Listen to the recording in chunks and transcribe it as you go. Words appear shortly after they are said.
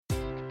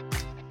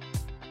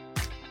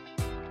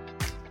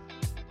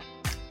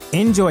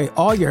Enjoy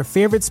all your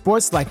favorite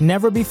sports like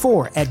never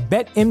before at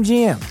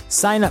BetMGM.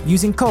 Sign up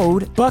using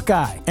code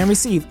Buckeye and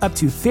receive up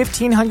to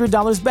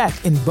 $1,500 back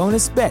in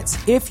bonus bets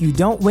if you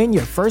don't win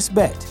your first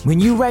bet. When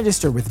you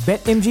register with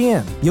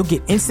BetMGM, you'll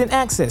get instant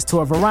access to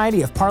a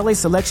variety of parlay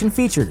selection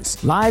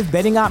features, live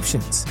betting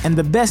options, and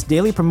the best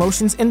daily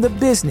promotions in the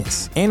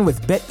business. And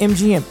with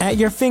BetMGM at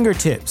your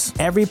fingertips,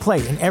 every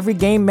play and every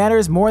game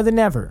matters more than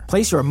ever.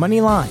 Place your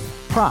money line,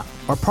 prop,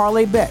 or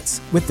parlay bets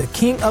with the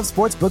king of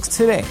sportsbooks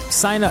today.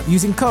 Sign up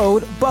using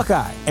code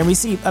Buckeye and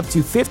receive up to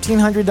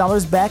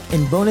 $1,500 back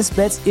in bonus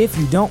bets if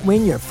you don't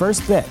win your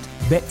first bet.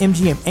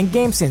 BetMGM and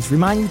GameSense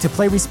remind you to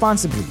play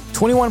responsibly.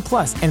 21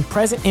 plus and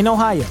present in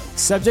Ohio,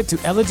 subject to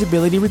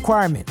eligibility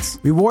requirements.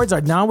 Rewards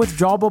are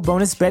non-withdrawable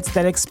bonus bets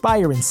that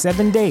expire in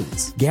 7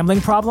 days. Gambling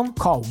problem?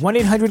 Call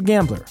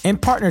 1-800-GAMBLER. In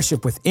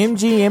partnership with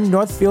MGM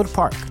Northfield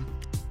Park.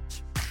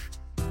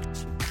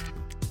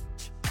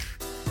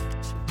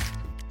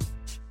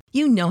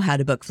 You know how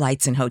to book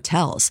flights and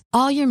hotels.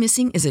 All you're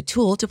missing is a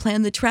tool to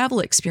plan the travel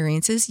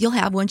experiences you'll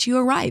have once you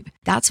arrive.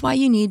 That's why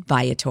you need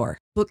Viator.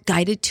 Book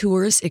guided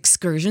tours,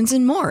 excursions,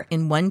 and more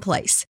in one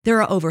place. There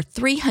are over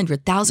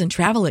 300,000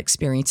 travel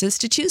experiences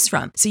to choose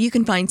from, so you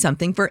can find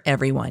something for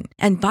everyone.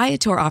 And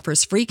Viator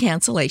offers free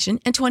cancellation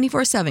and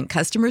 24/7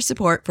 customer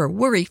support for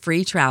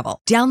worry-free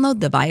travel.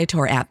 Download the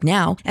Viator app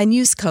now and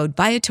use code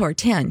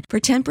Viator10 for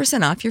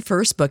 10% off your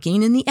first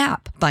booking in the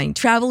app. Find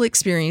travel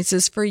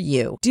experiences for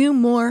you. Do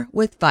more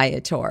with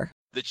Viator.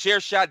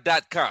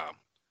 TheChairShot.com.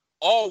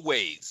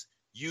 Always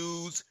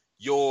use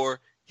your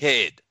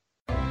head.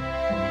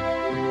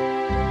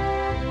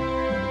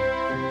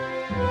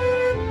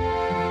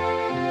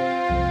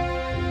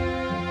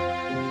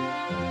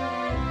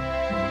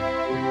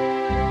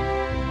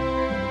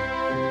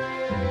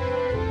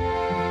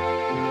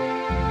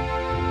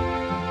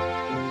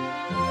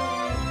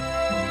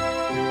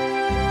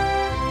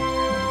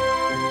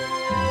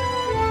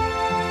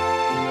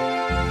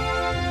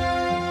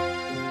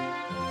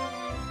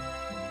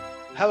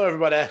 Hello,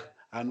 everybody,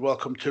 and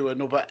welcome to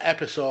another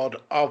episode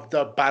of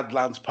the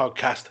Badlands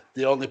Podcast,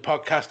 the only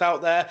podcast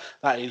out there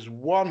that is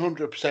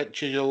 100%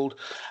 chiseled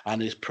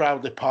and is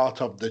proudly part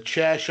of the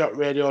Chairshot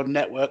Radio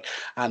Network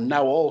and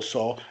now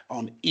also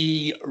on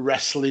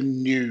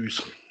E-Wrestling News.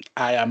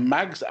 I am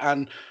Mags,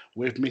 and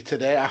with me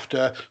today,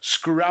 after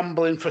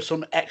scrambling for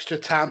some extra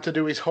time to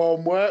do his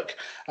homework,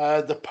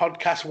 the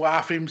podcast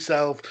wife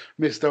himself,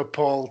 Mr.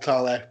 Paul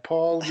Tolley.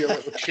 Paul, you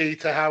little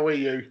cheater, how are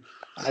you?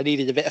 I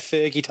needed a bit of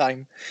Fergie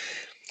time.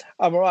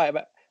 I'm all right.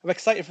 I'm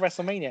excited for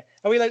WrestleMania.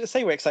 Are we allowed to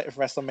say we're excited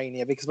for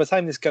WrestleMania? Because by the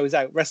time this goes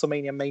out,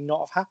 WrestleMania may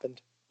not have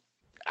happened.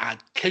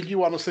 Can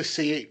you honestly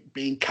see it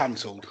being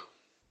cancelled?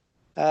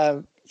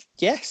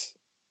 Yes.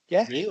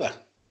 Yeah. Really?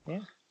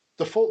 Yeah.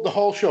 The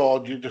whole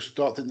show, you just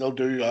don't think they'll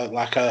do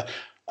like an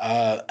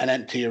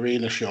empty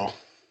arena show?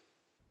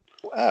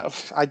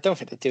 I don't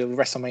think they do a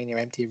WrestleMania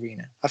empty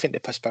arena. I think they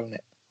postpone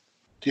it.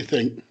 Do you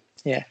think?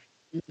 Yeah.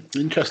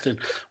 Interesting.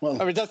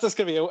 Well, I mean, that's going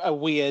to be a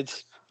weird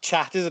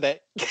chat, isn't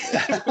it?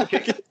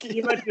 Can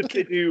you imagine if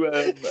they do?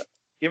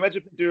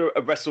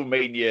 A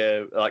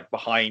WrestleMania like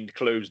behind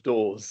closed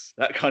doors,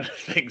 that kind of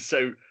thing?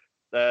 So,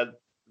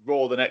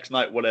 Raw the next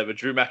night, whatever.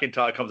 Drew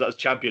McIntyre comes out as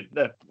champion.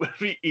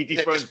 He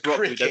dethrones Brock.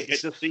 We don't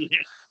get to see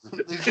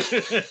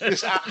it.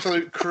 There's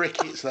absolute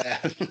crickets there.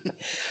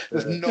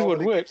 There's It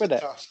wouldn't work, would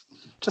it?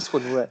 Just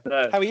wouldn't work.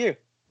 No. How are you?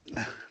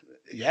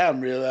 Yeah, I'm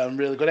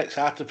really good.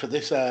 Excited for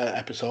this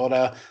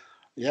episode.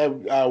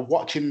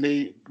 Watching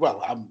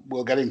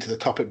we'll get into the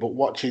topic, but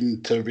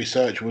watching to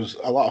research was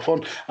a lot of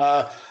fun.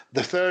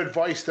 The third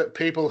voice that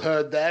people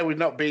heard there, we've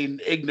not been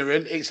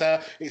ignorant. It's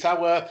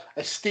our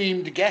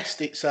esteemed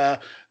guest. It's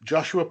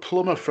Joshua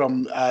Plummer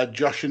from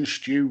Josh and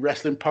Stu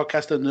Wrestling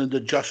Podcast and the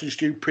Josh and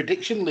Stu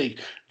Prediction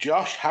League.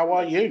 Josh, how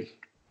are you?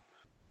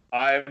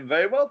 I'm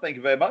very well, thank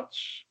you very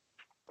much.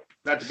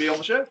 Glad to be on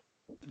the show.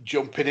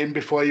 Jumping in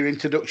before your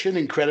introduction,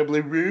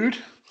 incredibly rude.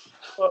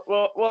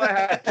 Well, I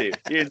had to.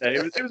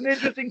 It was an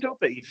interesting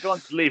topic. You can't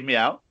just leave me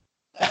out.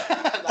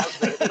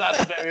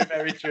 That's very,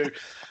 very true.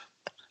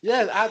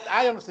 Yeah,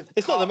 I honestly...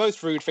 It's not the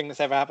most rude thing that's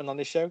ever happened on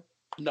this show.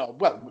 No,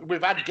 well,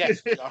 we've had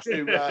guests, Josh,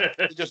 who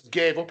just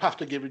gave up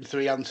after giving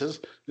 3 answers.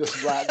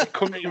 Just like, they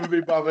couldn't even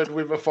be bothered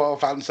with a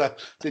 4th answer.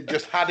 They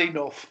just had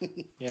enough.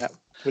 Yeah,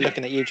 we're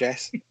looking at you,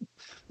 Jess.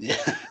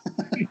 Yeah.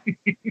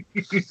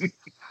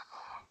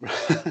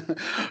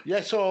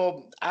 Yeah,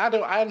 so I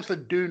honestly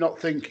do not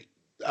think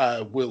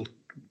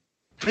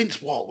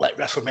Vince won't let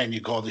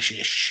WrestleMania go this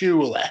year.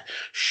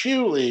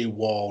 Surely he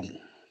won't.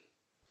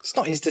 It's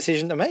not his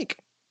decision to make.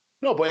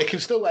 No, but it can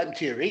still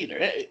empty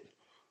arena.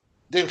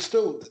 They'll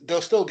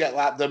still get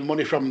like the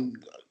money from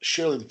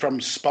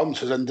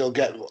sponsors, and they'll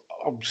get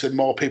obviously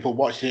more people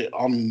watching it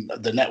on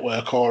the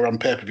network or on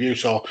pay-per-view.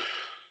 So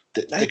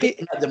they can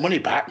get the money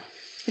back.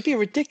 It'd be a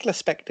ridiculous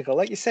spectacle,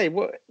 like you say.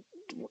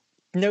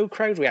 No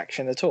crowd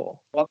reaction at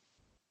all. Well,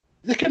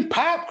 they can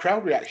pipe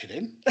crowd reaction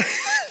in.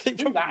 They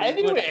do that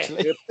anyway.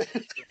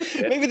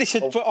 Maybe they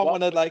should put on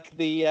one of like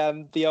the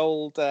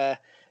old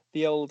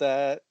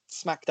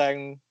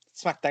SmackDown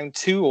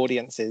 2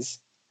 audiences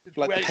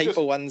Like the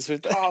paper ones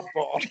with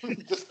cardboard.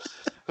 Just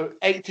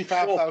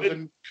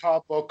 85,000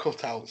 cardboard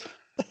cutouts.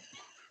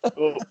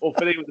 or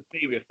filling with the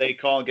team if they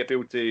can't get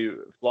people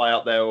to fly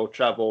out there or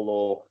travel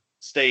or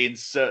stay in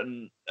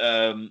certain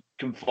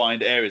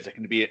confined areas. There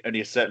can be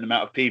only a certain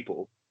amount of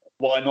people.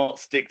 Why not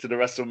stick to the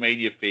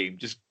WrestleMania theme?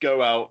 Just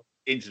go out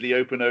into the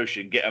open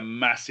ocean, get a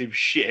massive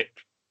ship,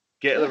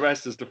 get the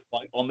wrestlers to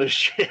fight on the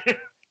ship.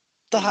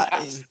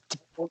 That is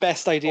the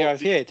best idea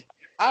I've heard.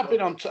 I've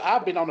been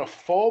on a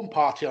foam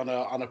party on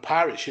a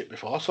pirate ship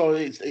before, so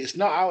it's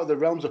not out of the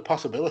realms of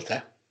possibility.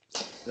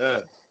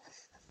 Yeah,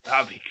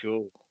 that'd be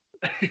cool.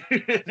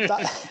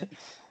 that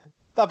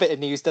bit of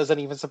news doesn't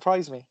even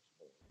surprise me.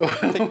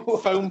 I think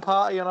foam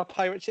party on a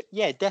pirate ship.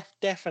 Yeah,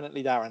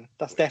 definitely, Darren.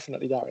 That's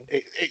definitely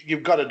Darren.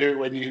 You've got to do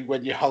it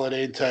when you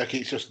holiday in Turkey.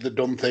 It's just the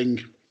done thing.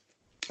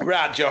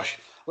 Right, Josh.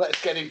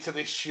 Let's get into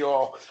this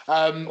show.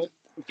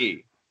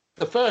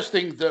 The first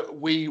thing that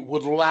we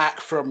would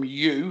like from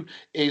you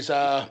is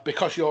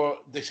because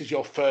this is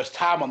your first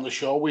time on the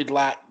show, we'd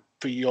like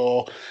for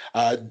your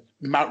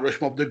Mount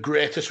Rushmore, the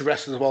greatest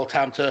wrestlers of all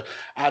time, to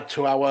add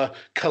to our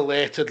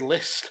collated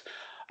list.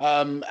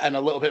 And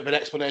a little bit of an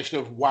explanation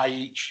of why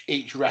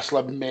each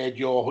wrestler made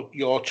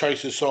your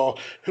choices. So,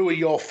 who are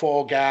your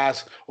 4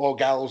 guys or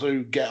gals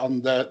who get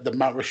on the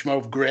Mount Rushmore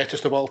of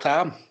greatest of all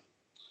time?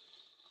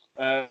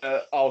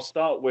 I'll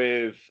start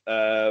with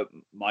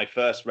my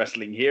first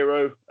wrestling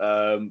hero,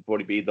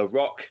 probably be The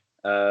Rock.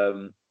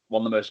 One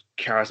of the most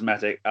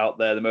charismatic out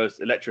there, the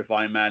most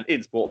electrifying man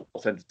in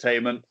sports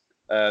entertainment,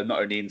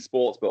 not only in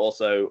sports but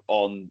also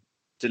on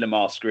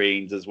cinema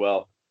screens as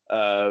well.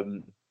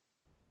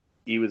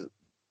 He was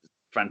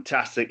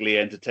fantastically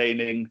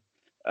entertaining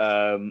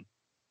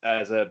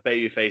as a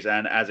babyface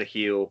and as a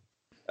heel.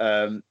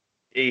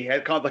 He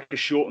had kind of like a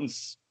short and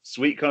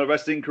sweet kind of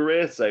wrestling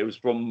career. So it was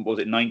from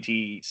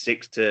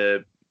 96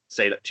 to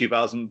say like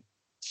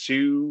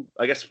 2002,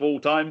 I guess, full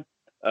time.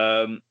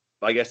 And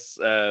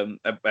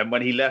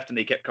when he left and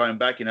he kept coming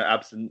back,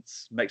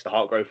 absence makes the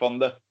heart grow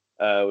fonder.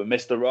 We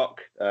missed The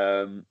Rock.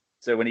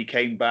 So when he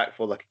came back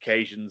for like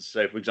occasions,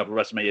 so for example,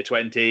 WrestleMania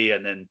 20,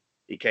 and then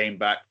he came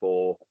back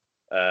for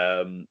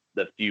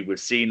the feud with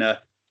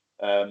Cena.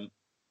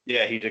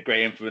 He's a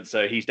great influence.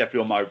 So he's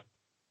definitely on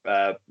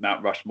my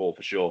Mount Rushmore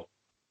for sure.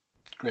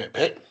 Great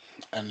pick,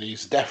 and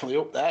he's definitely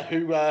up there.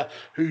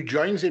 Who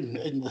joins him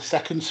in the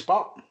second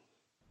spot?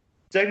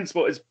 Second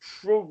spot is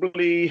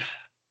probably,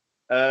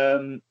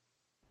 in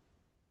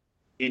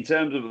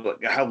terms of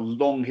like how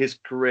long his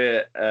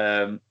career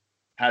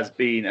has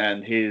been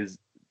and his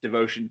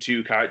devotion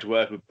to character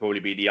work, would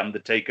probably be The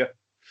Undertaker.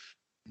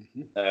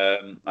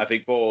 Mm-hmm. I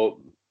think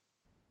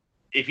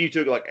if you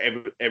took like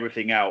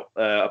everything out,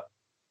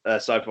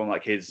 aside from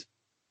like his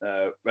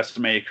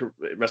WrestleMania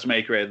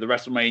career, the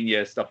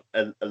WrestleMania stuff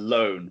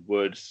alone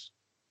would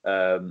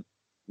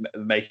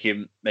make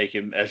him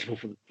eligible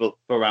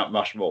for Mount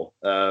Rushmore.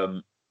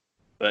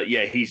 But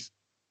yeah, he's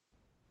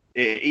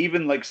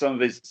even like some of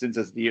his since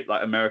as the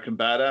like American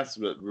Badass,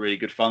 but really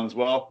good fun as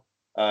well.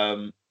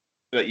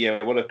 But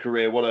yeah, what a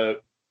career!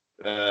 What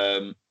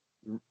a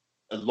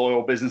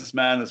loyal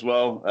businessman as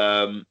well.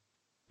 And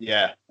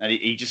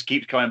he just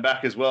keeps coming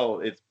back as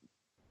well.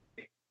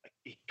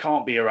 He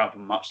can't be around for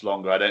much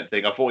longer, I don't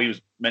think. I thought he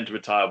was meant to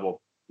retire,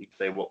 you could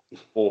say, 4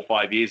 or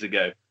 5 years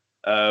ago.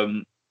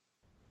 I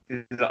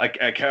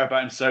care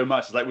about him so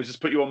much. It's like, we'll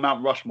just put you on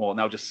Mount Rushmore,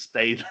 now just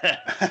stay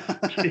there.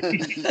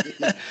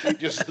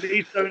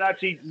 Please don't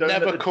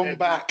never come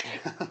back.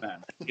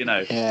 Man,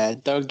 Yeah,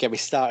 don't get me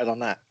started on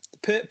that.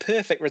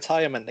 Perfect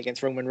retirement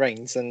against Roman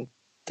Reigns, and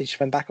they just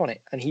went back on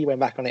it. And he went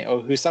back on it,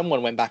 or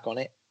someone went back on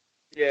it.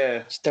 Yeah.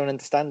 Just don't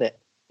understand it.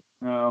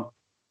 No.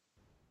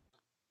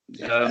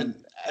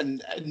 And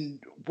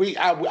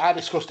I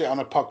discussed it on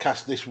a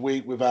podcast this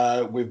week with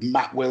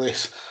Matt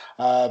Willis,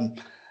 and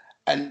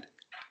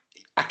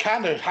I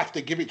kind of have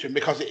to give it to him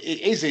because it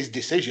is his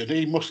decision.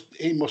 He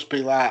must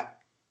be like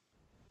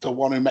the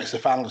one who makes the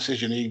final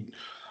decision.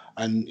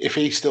 And if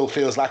he still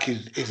feels like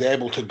he's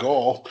able to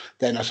go,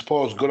 then I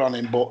suppose good on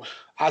him. But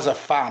as a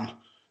fan,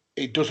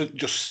 it doesn't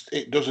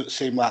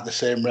seem like the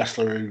same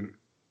wrestler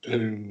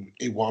who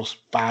he was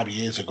 5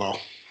 years ago.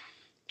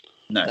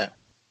 No.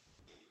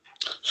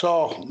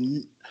 So,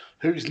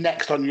 who's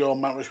next on your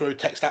Mount Rushmore? Who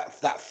takes that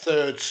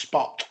third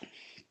spot?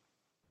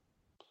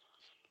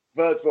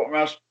 Third spot,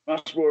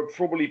 Rushmore would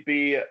probably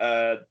be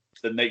the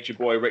Nature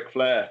Boy Ric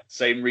Flair.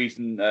 Same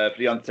reason for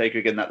The Undertaker,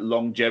 again, that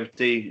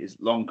longevity, his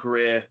long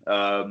career,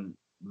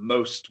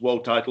 most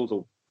world titles,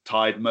 or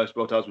tied most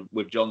world titles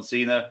with John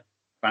Cena.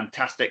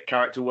 Fantastic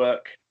character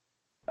work.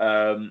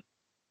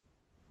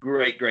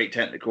 Great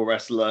technical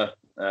wrestler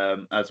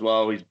as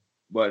well. He's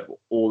worked for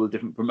all the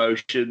different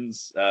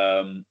promotions.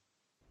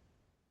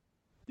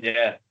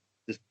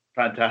 Just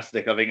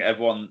fantastic. I think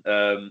everyone,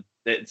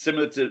 it's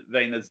similar to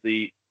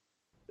the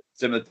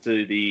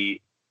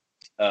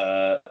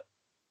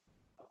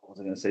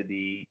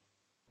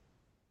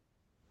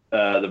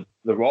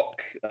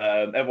Rock.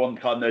 Everyone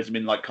kind of knows him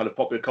in like kind of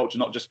popular culture,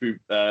 not just through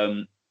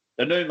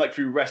they're known like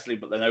through wrestling,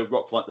 but they know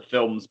Rock for like the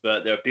films.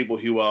 But there are people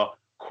who are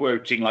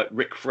quoting like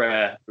Ric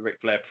Flair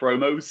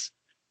promos,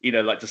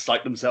 like to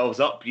psych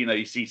themselves up.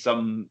 You see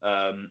some,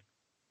 I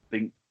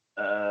think,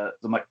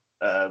 some like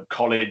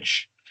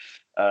college,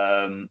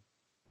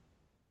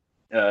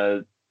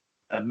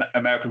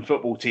 American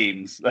football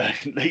teams.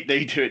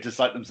 they do it to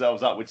psych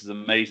themselves up, which is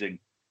amazing.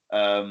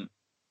 So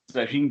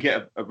if you can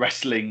get a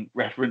wrestling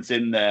reference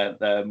in there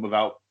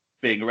without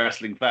being a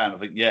wrestling fan, I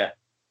think, yeah.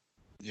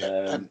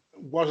 And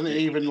wasn't it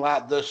even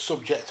like the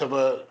subject of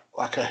a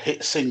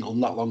hit single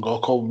not long ago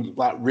called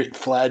like Ric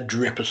Flair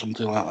Drip or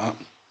something like that?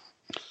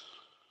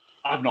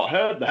 I've not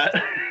heard that.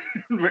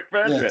 Ric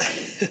Flair Drip.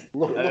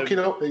 Look it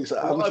up. Rings a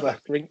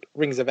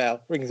bell.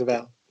 Rings a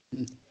bell.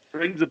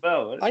 Rings a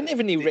bell. I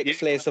never knew Ric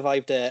Flair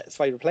survived a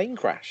plane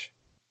crash.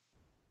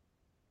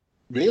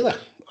 Really?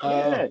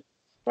 Yeah.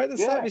 Right at the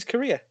start of his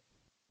career.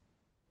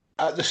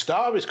 At the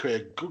start of his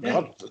career? Good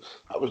God.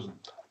 That was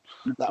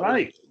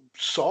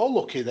so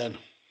lucky then.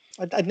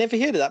 I'd never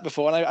heard of that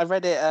before, and I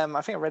read it.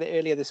 I think I read it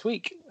earlier this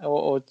week,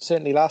 or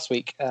certainly last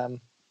week. And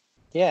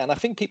I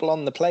think people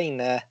on the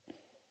plane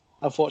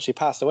unfortunately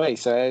passed away.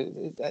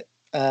 So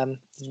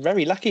it's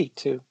very lucky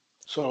to.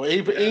 So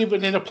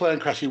even in a plane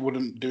crash, he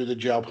wouldn't do the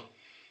job.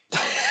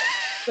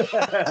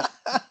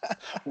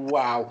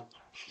 Wow.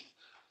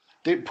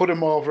 Didn't put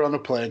him over on a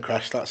plane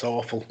crash. That's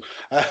awful.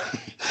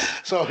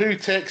 So who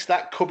takes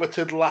that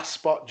coveted last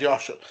spot,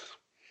 Josh?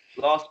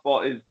 Last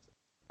spot is,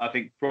 I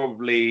think,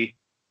 probably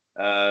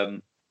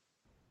one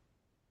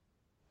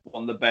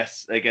of the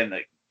best. Again,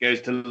 that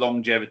goes to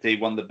longevity.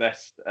 One of the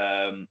best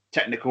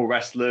technical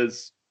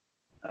wrestlers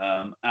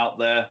out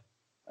there.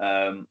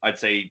 I'd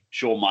say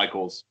Shawn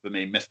Michaels for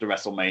me, Mr.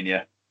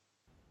 WrestleMania.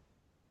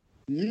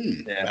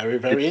 Very,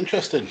 very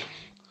interesting.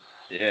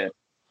 Yeah,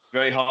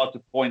 very hard to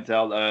point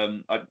out.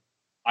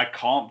 I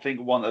can't think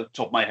of one at the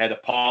top of my head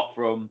apart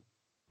from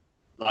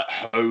like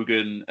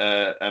Hogan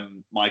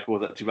and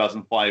Michaels at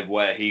 2005,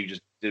 where he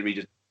just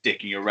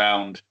dicking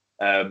around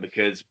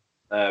because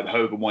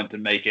Hogan wanted to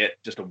make it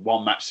just a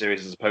one-match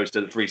series as opposed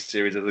to the 3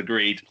 series as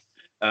agreed.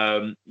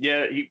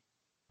 He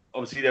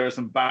obviously there was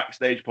some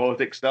backstage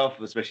politics stuff,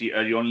 especially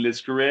early on in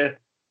his career.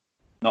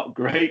 Not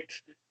great.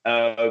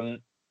 But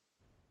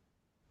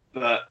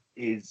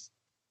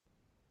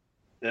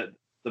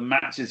the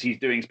matches he's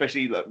doing,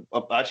 especially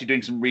actually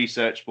doing some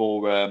research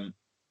for our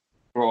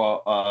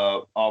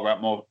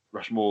Mount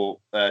Rushmore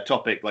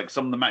topic, like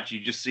some of the matches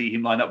you just see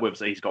him line up with.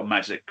 So he's got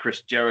matches at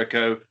Chris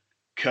Jericho,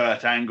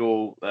 Kurt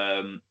Angle,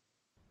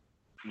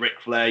 Ric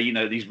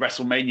Flair. These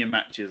WrestleMania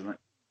matches. Like,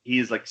 he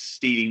is like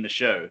stealing the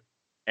show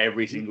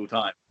every single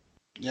time.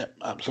 Yeah,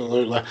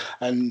 absolutely.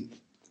 And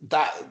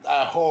that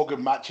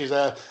Hogan match is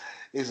a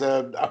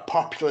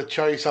popular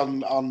choice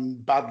on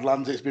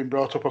Badlands. It's been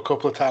brought up a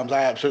couple of times.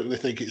 I absolutely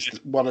think it's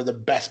one of the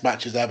best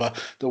matches ever.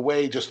 The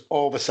way he just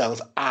oversells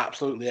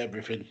absolutely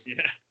everything.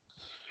 Yeah.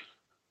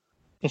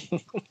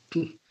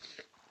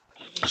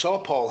 So,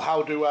 Paul,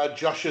 how do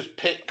Josh's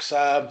picks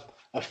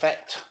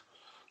affect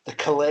the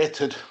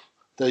collated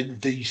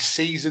the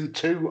season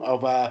 2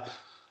 of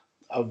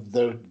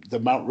the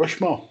Mount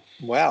Rushmore?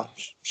 Well,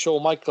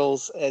 Shawn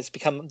Michaels has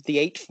become the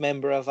 8th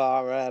member of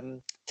our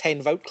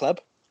 10 vote club.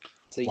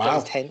 So he got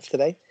his 10th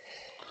today.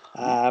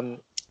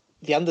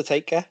 The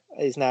Undertaker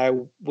is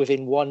now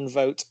within 1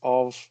 vote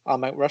of our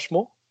Mount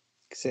Rushmore.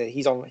 So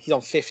he's on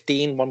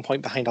 15, 1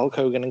 point behind Hulk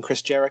Hogan and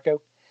Chris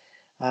Jericho.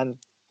 And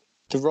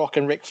The Rock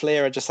and Ric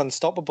Flair are just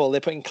unstoppable.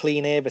 They're putting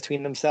clean air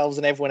between themselves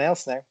and everyone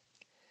else now.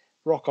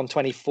 Rock on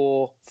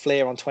 24,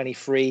 Flair on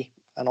 23,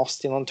 and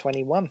Austin on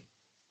 21.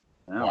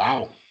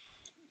 Wow.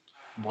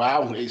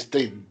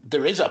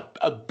 There is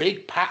a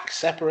big pack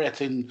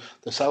separating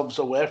themselves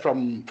away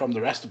from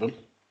the rest of them.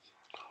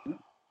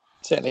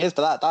 Certainly is,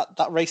 but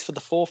that race for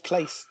the fourth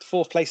place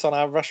on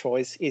our Rushmore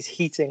is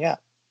heating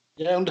up.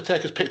 Yeah,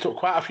 Undertaker's picked up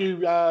quite a few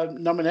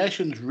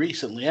nominations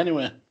recently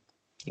anyway.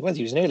 He was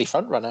an early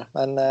front runner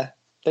and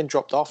then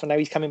dropped off, and now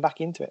he's coming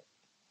back into it.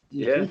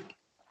 Yeah.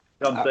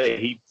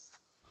 He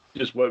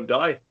just won't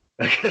die.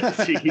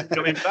 He's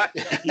coming back.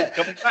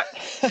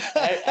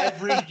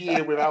 Every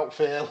year without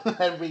fail.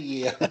 Every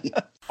year.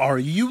 Are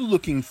you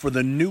looking for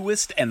the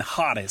newest and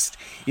hottest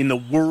in the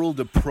world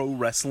of pro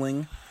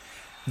wrestling?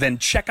 Then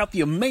check out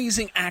the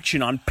amazing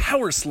action on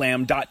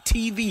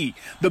Powerslam.tv,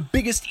 the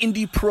biggest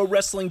indie pro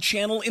wrestling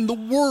channel in the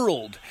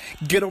world.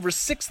 Get over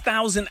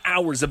 6,000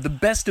 hours of the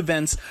best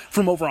events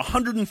from over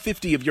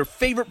 150 of your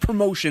favorite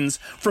promotions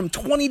from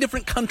 20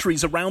 different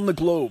countries around the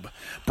globe.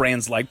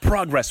 Brands like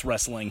Progress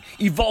Wrestling,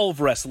 Evolve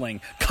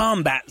Wrestling,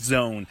 Combat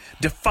Zone,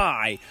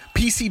 Defy,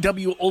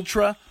 PCW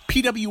Ultra,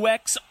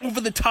 PWX, Over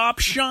the Top,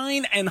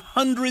 Shine, and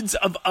hundreds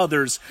of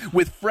others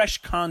with fresh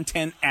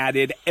content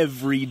added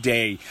every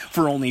day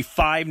for only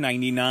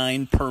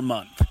 $5.99 per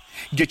month.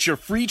 Get your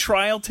free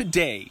trial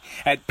today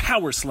at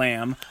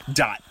Powerslam.tv.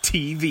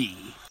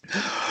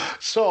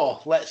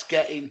 So let's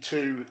get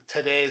into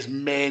today's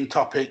main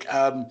topic.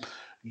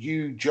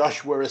 You,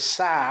 Josh, were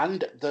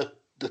assigned the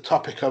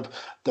topic of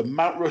the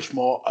Mount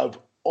Rushmore of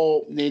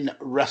opening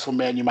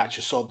WrestleMania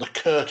matches, so the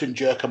curtain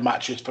jerker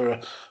matches for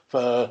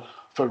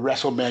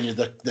WrestleMania,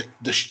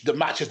 the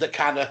matches that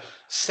kind of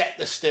set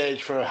the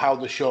stage for how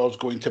the show's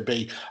going to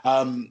be.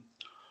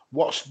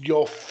 What's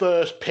your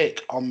first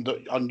pick on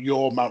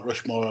your Mount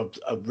Rushmore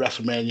of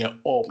WrestleMania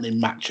opening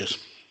matches?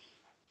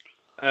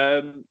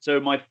 So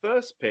my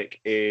first pick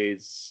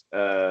is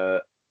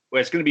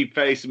it's going to be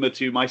very similar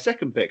to my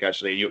second pick.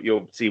 Actually,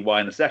 you'll see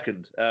why in a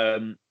second.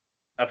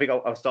 I think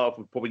I'll start off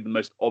with probably the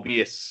most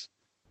obvious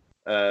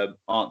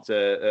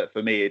answer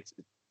for me. It's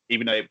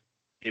even though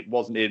it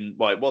wasn't it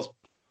was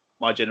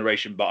my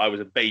generation, but I was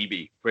a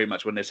baby pretty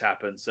much when this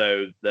happened.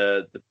 So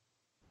the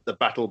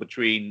battle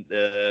between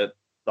the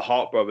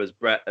Hart brothers,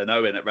 Bret and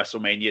Owen, at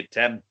WrestleMania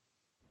 10.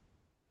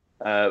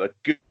 A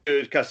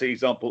good classic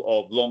example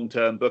of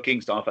long-term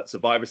booking, starting off at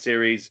Survivor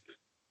Series.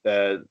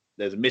 There's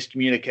a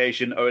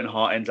miscommunication. Owen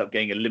Hart ends up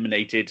getting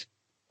eliminated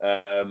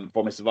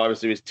from his Survivor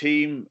Series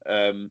team.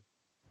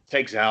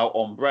 Takes it out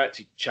on Bret.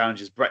 He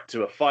challenges Bret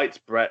to a fight.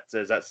 Bret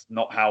says, "That's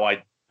not how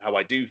I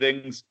do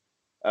things.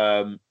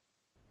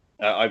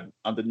 I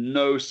under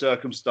no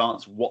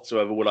circumstance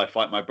whatsoever would I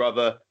fight my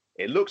brother."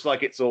 It looks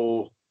like it's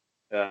all.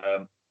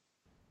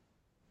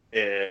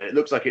 It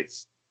looks like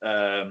it's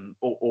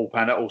all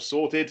planned out, all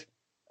sorted.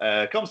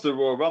 Comes to the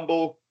Royal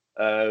Rumble.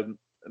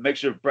 Make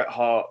sure Bret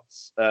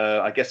Hart's,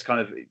 I guess,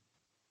 kind of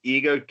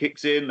ego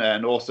kicks in,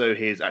 and also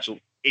his actual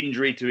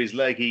injury to his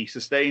leg he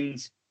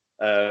sustains.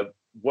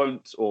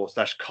 Won't or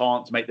 /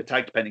 can't make the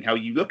tag, depending how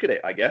you look at it,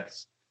 I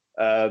guess,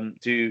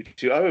 to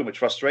Owen, which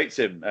frustrates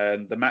him.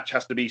 And the match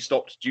has to be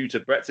stopped due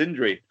to Bret's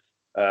injury.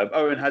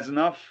 Owen has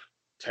enough,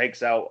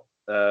 takes out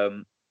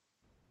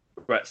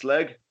Bret's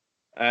leg,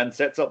 and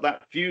sets up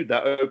that feud,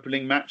 that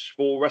opening match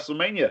for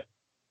WrestleMania.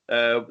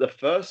 The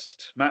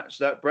first match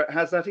that Bret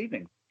has that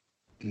evening.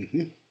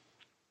 Mm-hmm.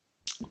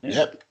 Yeah.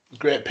 Yep,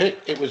 great pick.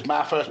 It was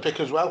my first pick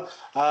as well.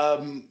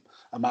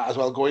 I might as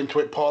well go into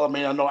it, Paul. I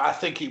mean, I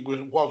think it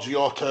was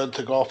your turn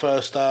to go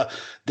first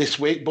this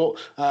week, but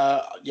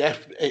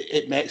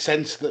it makes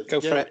sense that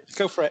Go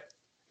for it.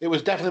 It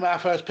was definitely my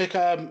first pick,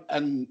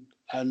 and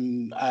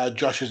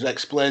Josh has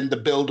explained the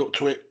build up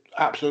to it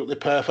absolutely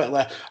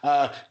perfectly.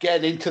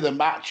 Getting into the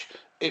match,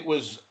 it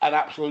was an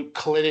absolute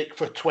clinic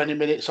for 20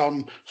 minutes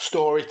on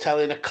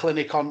storytelling, a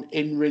clinic on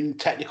in-ring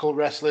technical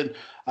wrestling.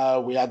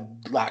 We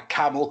had like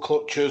camel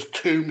clutches,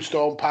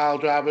 tombstone pile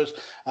drivers,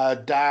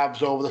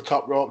 dives over the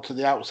top rope to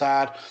the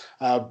outside,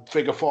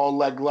 figure four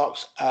leg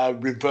locks,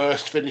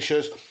 reversed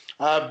finishers.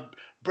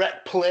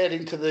 Bret played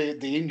into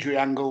the injury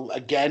angle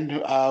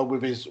again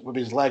with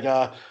his leg,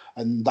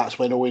 and that's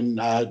when Owen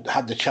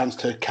had the chance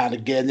to kind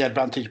of gain the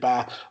advantage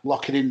by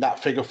locking in that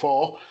figure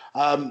four.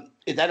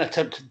 He then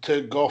attempted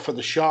to go for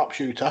the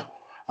sharpshooter,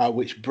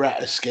 which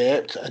Bret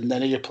escaped, and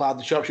then he applied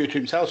the sharpshooter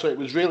himself. So it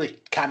was really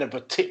kind of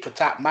a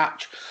tit-for-tat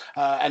match,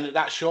 and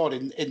that showed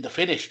in the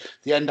finish.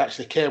 The end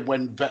actually came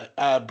when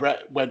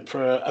Bret went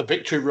for a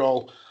victory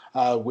roll,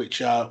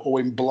 which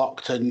Owen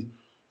blocked, and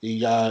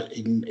he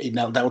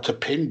knelt down to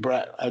pin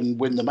Bret and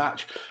win the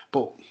match.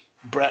 But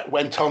Bret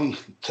went on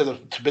to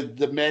be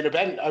the main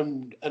event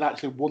and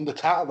actually won the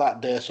title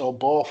that day. So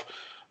both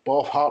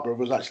Hart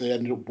brothers actually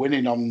ended up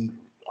winning on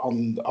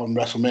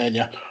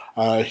WrestleMania.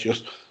 It's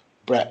just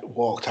Bret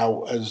walked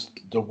out as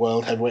the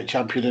world heavyweight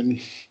champion,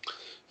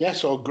 and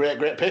so great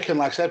pick. And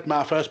like I said,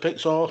 my first pick.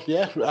 So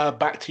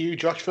back to you,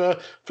 Josh, for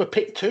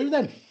pick two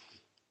then.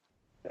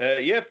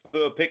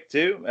 For pick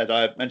two, as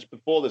I mentioned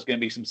before, there's going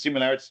to be some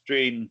similarities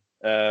between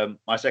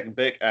my second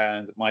pick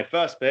and my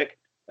first pick.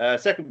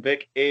 Second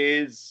pick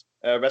is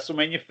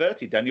WrestleMania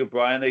 30, Daniel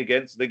Bryan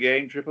against the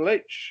Game Triple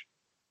H.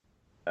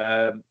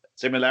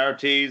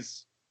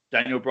 Similarities: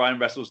 Daniel Bryan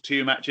wrestles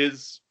two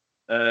matches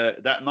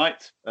that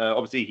night.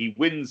 Obviously, he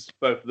wins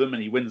both of them,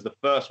 and he wins the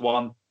first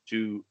one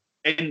to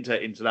enter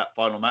into that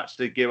final match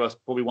to give us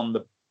probably one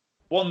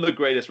of the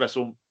greatest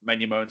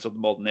WrestleMania moments of the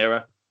modern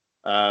era.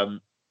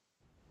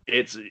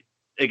 It's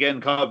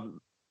again kind of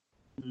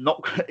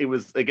it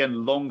was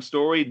again long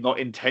story, not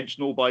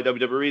intentional by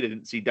WWE. They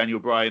didn't see Daniel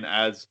Bryan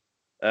as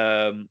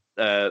they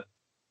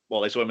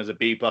saw him as a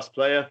B+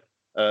 player,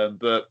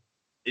 but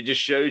it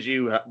just shows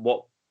you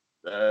what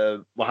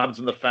happens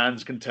when the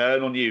fans can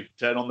turn on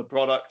the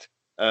product,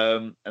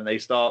 and they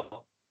start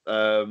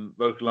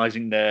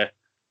vocalizing their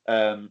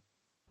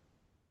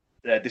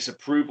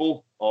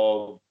disapproval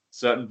of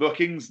certain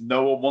bookings.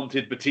 No one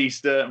wanted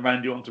Batista and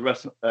Randy Orton to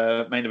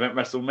main event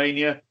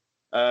WrestleMania.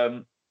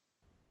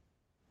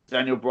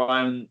 Daniel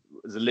Bryan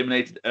was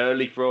eliminated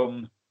early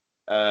from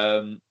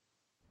the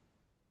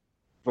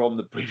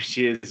previous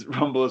year's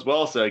Rumble as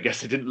well, so I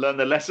guess they didn't learn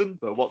their lesson,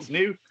 but what's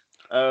new?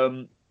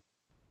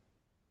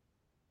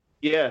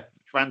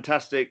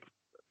 Fantastic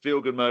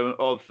feel-good moment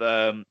of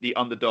the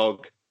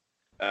underdog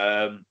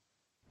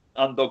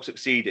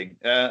succeeding.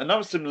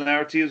 Another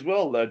similarity as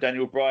well,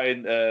 Daniel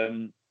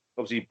Bryan,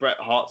 obviously Bret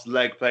Hart's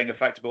leg playing a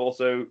factor, but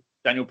also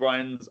Daniel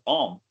Bryan's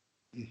arm.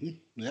 Mm-hmm.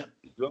 Yeah.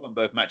 Well, in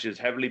both matches,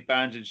 heavily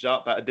bandaged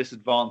up at a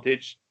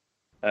disadvantage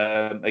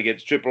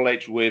against Triple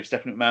H with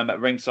Stephanie McMahon at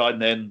ringside,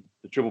 and then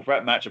the triple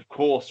threat match. Of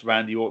course,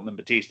 Randy Orton and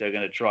Batista are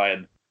going to try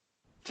and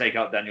take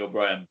out Daniel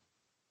Bryan.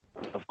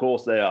 Of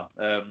course they are.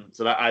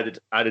 So that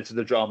added to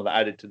the drama, that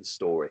added to the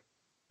story.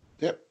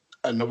 Yep.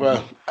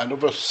 Another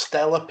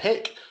stellar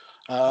pick.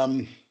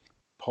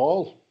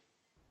 Paul,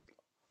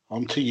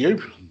 on to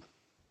you.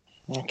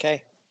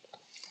 Okay.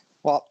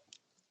 Well,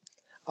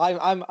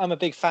 I'm a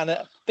big fan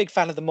of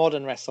the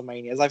modern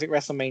WrestleManias. I think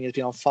WrestleMania's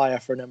been on fire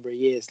for a number of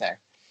years now,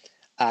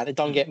 and it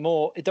don't get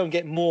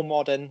more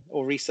modern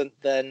or recent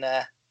than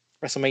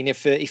WrestleMania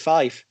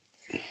 35,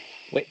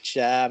 which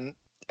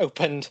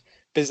opened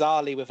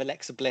bizarrely with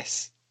Alexa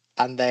Bliss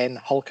and then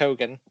Hulk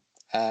Hogan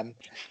having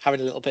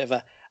a little bit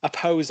of a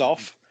pose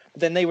off.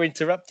 Then they were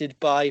interrupted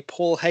by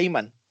Paul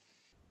Heyman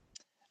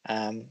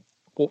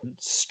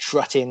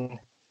strutting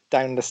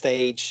down the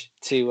stage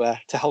to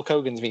Hulk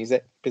Hogan's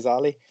music,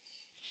 bizarrely.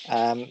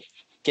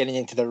 Getting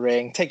into the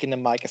ring, taking the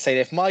mic and saying,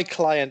 if my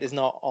client is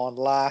not on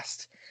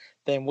last,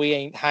 then we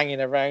ain't hanging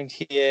around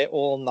here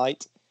all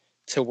night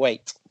to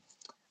wait.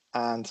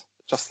 And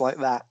just like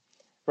that,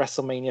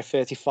 WrestleMania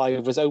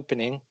 35 was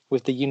opening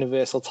with the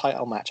Universal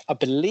title match. I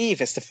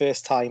believe it's the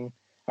first time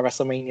a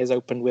WrestleMania has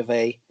opened with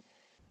a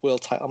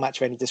world title match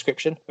of any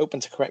description. Open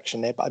to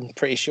correction there, but I'm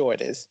pretty sure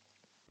it is.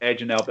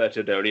 Edge and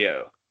Alberto Del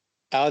Rio.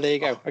 Oh, there you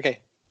go. Okay.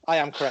 I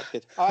am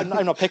corrected. I'm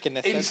not picking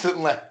this.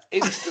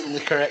 Instantly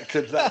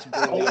corrected. That's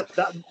brilliant.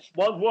 That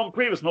one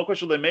previous, not quite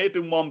sure. There may have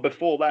been one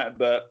before that,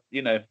 but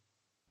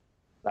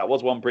that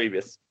was one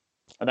previous,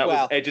 and that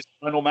was Edge's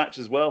final match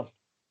as well.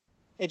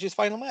 Edge's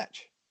final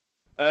match.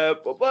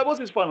 Well, it was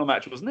his final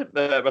match, wasn't it?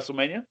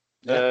 WrestleMania.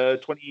 Yeah.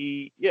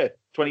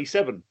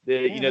 27.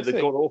 The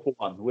god awful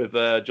one with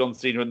John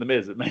Cena and The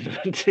Miz at main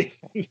event.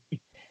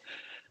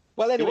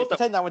 Well, anyway,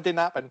 pretend that one didn't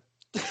happen.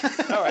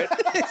 All right.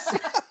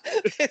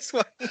 This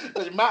one.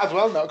 It might as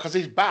well not because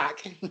he's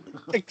back.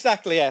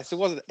 Exactly. Yes, it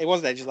wasn't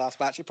Edge's last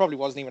match. It probably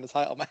wasn't even a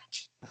title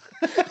match.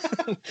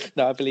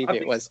 No, I believe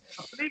it was.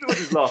 I believe it was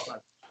his last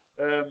match.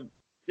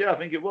 Yeah, I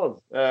think it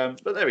was.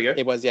 But there we go.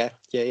 It was. Yeah.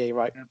 You're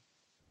right.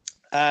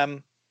 Yeah.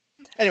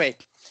 Anyway,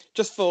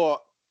 just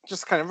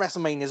kind of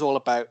WrestleMania is all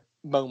about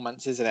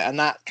moments, isn't it? And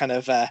that kind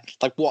of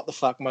like what the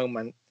fuck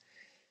moment.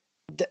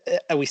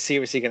 Are we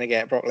seriously going to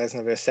get Brock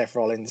Lesnar versus Seth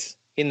Rollins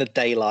in the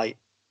daylight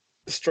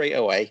straight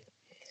away?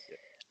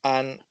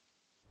 And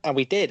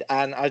we did,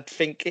 and I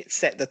think it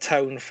set the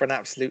tone for an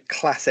absolute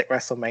classic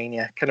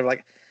WrestleMania, kind of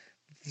like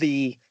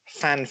the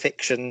fan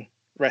fiction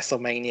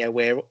WrestleMania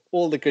where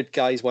all the good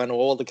guys won, or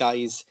all the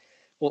guys,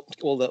 all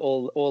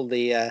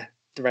the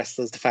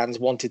wrestlers, the fans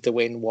wanted to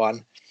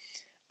won,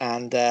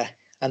 and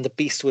the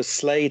beast was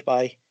slayed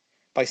by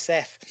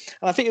Seth.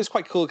 And I think it was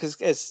quite cool because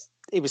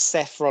it was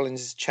Seth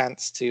Rollins'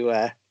 chance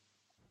to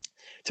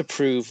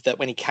prove that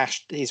when he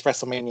cashed his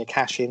WrestleMania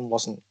cash in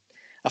wasn't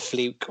a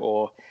fluke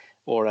or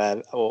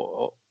the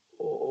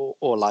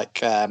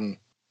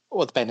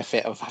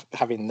benefit of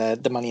having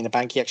the money in the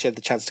bank. He actually had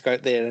the chance to go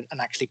out there and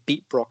actually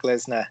beat Brock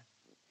Lesnar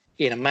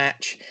in a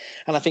match.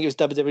 And I think it was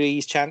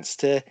WWE's chance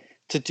to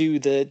do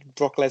the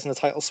Brock Lesnar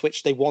title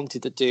switch they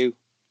wanted to do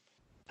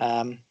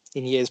in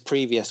years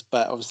previous,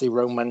 but obviously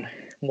Roman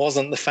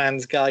wasn't the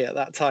fans' guy at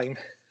that time.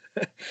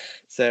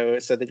 so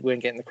they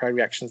weren't getting the crowd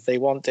reactions they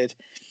wanted.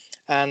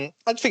 And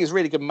I just think it's a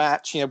really good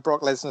match.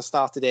 Brock Lesnar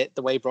started it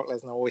the way Brock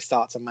Lesnar always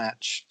starts a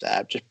match,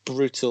 just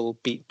brutal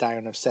beat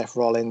down of Seth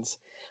Rollins.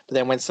 But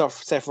then when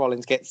Seth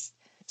Rollins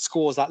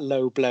scores that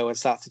low blow and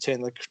starts to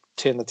turn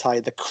the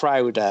tide, the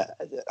crowd,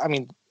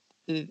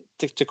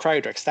 the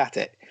crowd are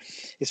ecstatic.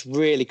 It's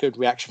really good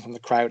reaction from the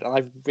crowd, and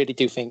I really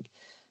do think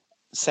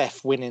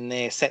Seth winning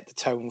there set the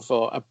tone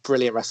for a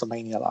brilliant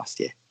WrestleMania last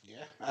year.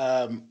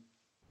 Yeah,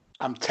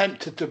 I'm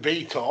tempted to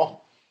veto.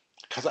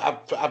 Because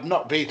I've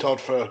not vetoed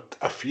for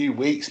a few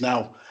weeks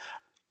now.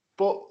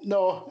 But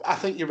no, I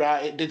think you're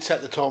right. It did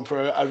set the tone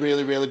for a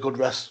really, really good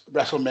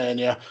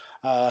WrestleMania.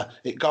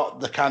 It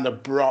got the kind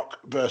of Brock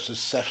versus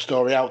Seth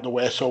story out the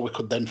way so we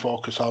could then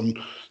focus on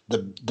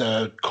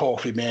the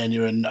Kofi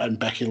Mania and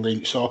Becky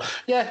Lynch. So,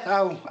 yeah,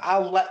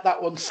 I'll let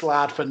that one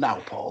slide for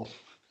now, Paul.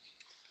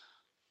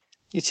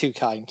 You're too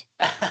kind.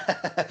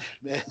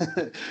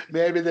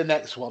 Maybe the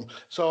next one.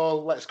 So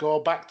let's go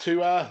back to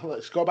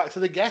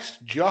the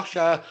guest, Josh.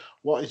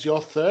 What is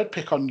your third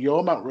pick on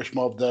your Mount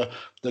Rushmore of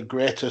the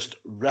greatest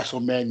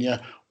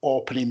WrestleMania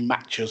opening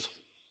matches?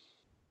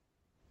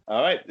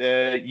 All right,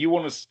 you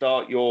want to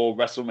start your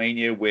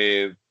WrestleMania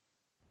with,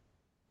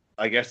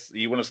 I guess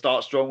you want to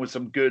start strong with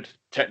some good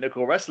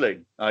technical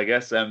wrestling, I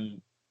guess.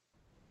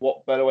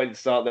 What better way to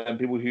start than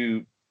people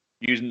who,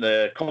 using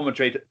the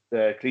commentary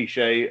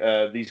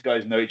cliche, these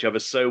guys know each other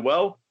so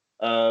well,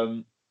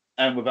 and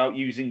without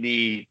using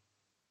the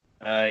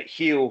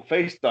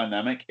heel-face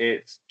dynamic,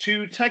 it's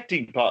two tag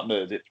team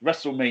partners. It's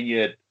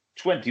WrestleMania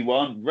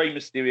 21, Rey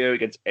Mysterio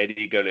against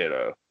Eddie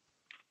Guerrero.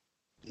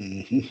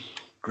 Mm-hmm.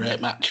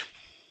 Great match.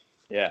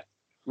 Yeah,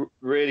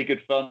 really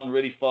good fun,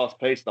 really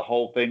fast-paced, the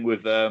whole thing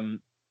with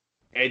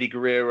Eddie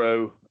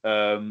Guerrero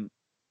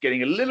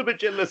getting a little bit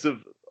jealous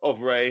of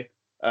Rey,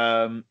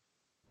 and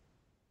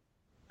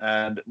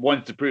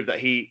wanted to prove that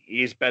he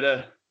is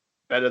better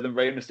than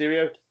Rey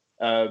Mysterio.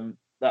 That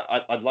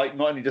I'd like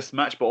not only this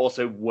match but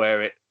also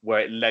where it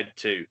led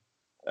to.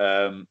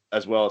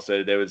 as well.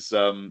 So there was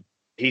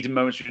heated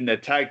moments during their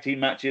tag team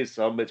matches.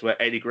 Some bits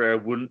where Eddie Guerrero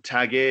wouldn't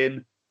tag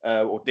in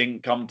or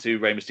didn't come to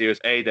Rey Mysterio's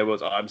aid. There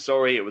was, I'm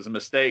sorry, it was a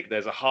mistake.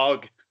 There's a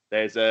hug.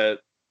 There's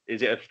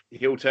is it a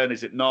heel turn?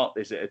 Is it not?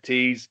 Is it a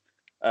tease?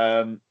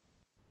 Going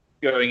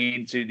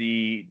into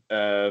the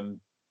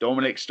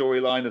Dominic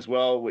storyline as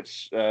well,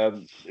 which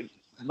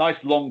nice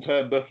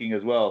long-term booking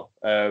as well.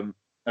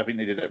 I think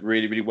they did it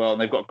really, really well, and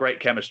they've got great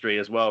chemistry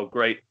as well.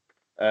 Great.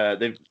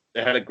 They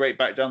had a great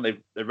back down. They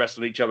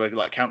wrestled each other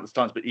like countless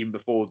times, but even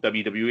before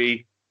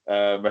WWE,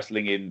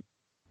 wrestling in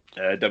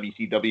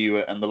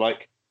WCW and the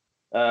like.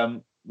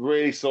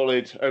 Really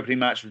solid opening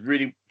match,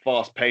 really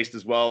fast paced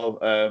as well.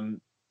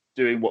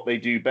 Doing what they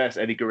do best.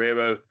 Eddie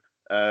Guerrero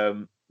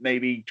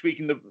maybe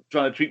trying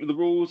to tweak with the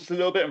rules a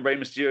little bit, and Rey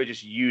Mysterio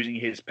just using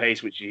his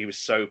pace, which he was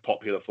so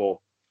popular for.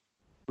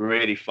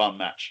 Really fun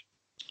match.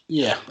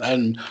 Yeah,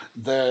 and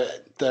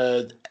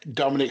the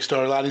Dominic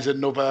storyline is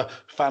another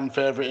fan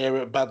favourite here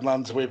at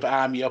Badlands with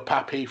I'm Your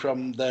Pappy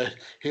from the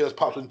Heels,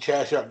 Pops and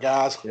Chair Shot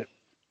guys.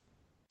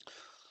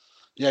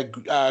 Yeah,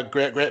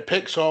 great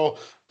pick. So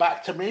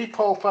back to me,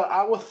 Paul, for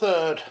our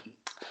third.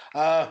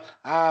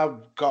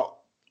 I've got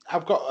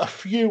a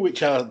few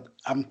which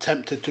I'm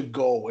tempted to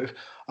go with,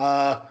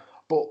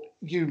 but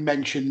you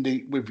mentioned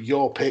with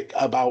your pick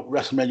about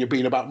WrestleMania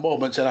being about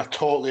moments, and I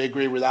totally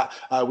agree with that.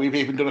 We've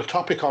even done a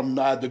topic on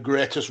the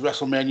greatest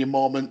WrestleMania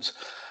moments.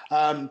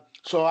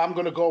 So I'm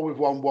going to go with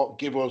what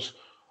give us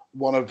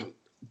one of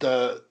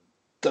the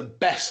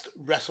best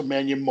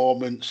WrestleMania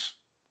moments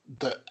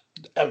that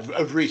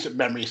of recent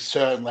memory,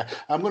 certainly.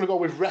 I'm going to go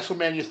with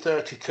WrestleMania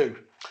 32.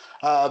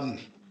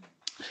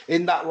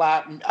 In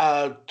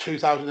that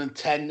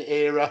 2010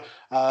 era,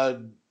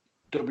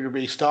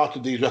 WWE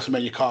started these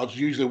WrestleMania cards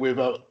usually with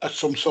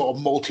some sort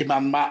of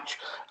multi-man match.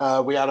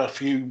 We had a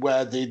few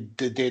where they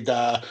did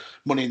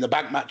Money in the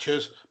Bank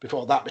matches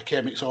before that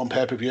became its own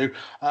pay-per-view.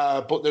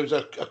 But there was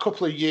a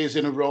couple of years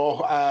in a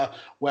row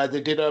where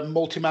they did a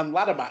multi-man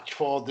ladder match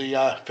for the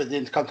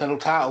Intercontinental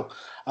title.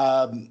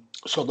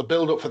 So the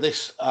build-up for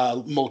this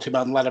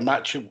multi-man ladder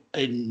match for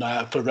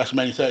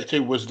WrestleMania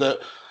 32 was that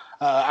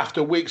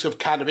after weeks of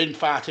kind of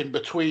infighting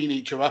between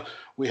each other,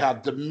 we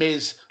had The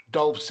Miz,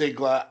 Dolph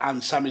Ziggler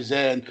and Sami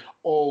Zayn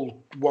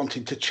all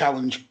wanting to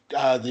challenge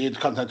the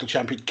Intercontinental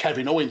Champion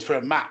Kevin Owens for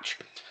a match.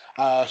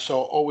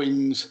 So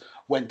Owens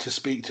went to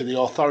speak to the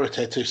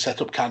Authority to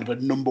set up kind of a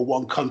number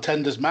one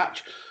contenders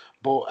match.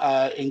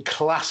 But in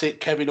classic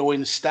Kevin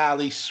Owens style,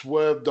 he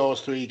swerved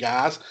those three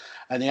guys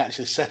and he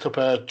actually set up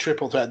a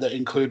triple threat that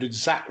included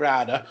Zack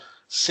Ryder,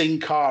 Sin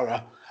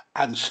Cara,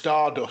 and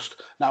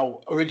Stardust.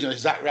 Now, originally,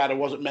 Zack Ryder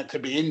wasn't meant to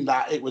be in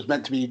that. It was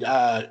meant to be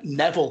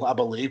Neville, I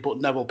believe, but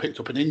Neville picked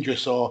up an injury,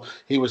 so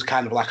he was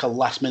kind of like a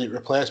last-minute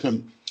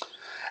replacement.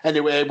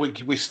 Anyway,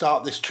 we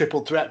start this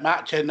triple threat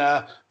match, and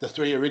the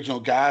three original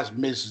guys,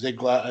 Miz,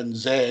 Ziggler, and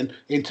Zayn,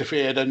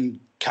 interfered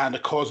and kind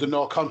of caused a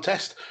no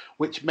contest,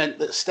 which meant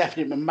that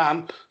Stephanie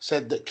McMahon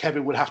said that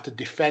Kevin would have to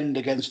defend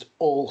against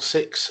all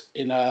six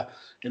in a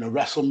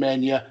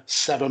WrestleMania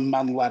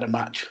 7-man ladder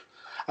match.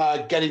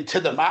 Getting to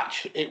the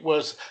match, it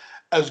was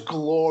as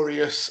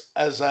glorious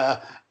as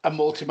a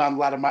multi-man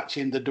ladder match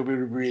in the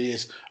WWE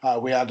is.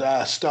 We had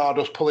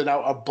Stardust pulling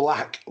out a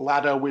black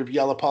ladder with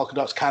yellow polka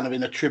dots, kind of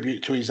in a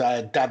tribute to his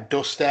dad,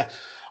 Dusty.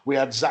 We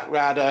had Zack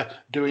Ryder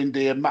doing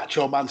the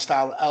Macho Man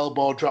style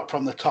elbow drop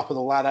from the top of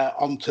the ladder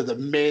onto the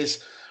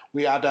Miz.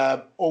 We had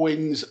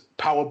Owens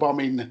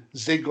powerbombing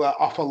Ziggler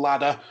off a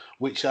ladder,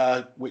 which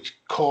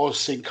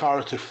caused Sin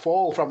Cara to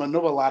fall from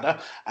another ladder,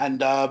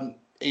 and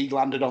he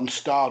landed on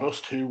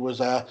Stardust, who was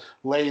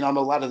laying on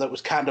a ladder that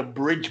was kind of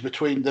bridged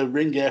between the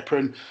ring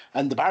apron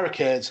and the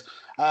barricades.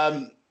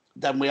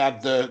 Then we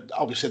had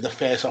obviously the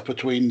face-off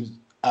between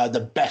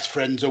the best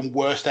friends and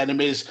worst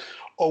enemies,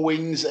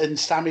 Owens and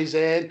Sami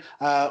Zayn.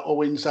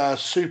 Owens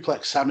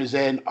suplexed Sami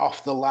Zayn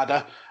off the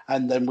ladder,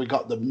 and then we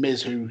got the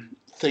Miz, who,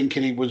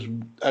 thinking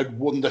he had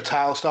won the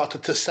title,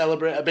 started to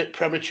celebrate a bit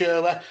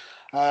prematurely.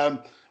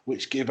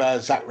 Which gave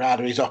Zack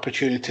Ryder his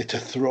opportunity to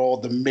throw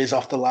the Miz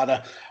off the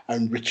ladder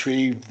and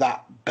retrieve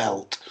that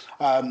belt.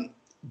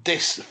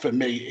 This, for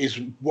me, is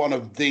one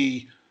of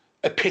the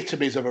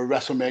epitomes of a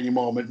WrestleMania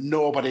moment.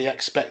 Nobody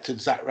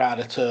expected Zack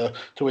Ryder to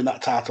win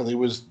that title. He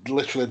was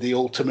literally the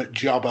ultimate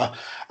jobber,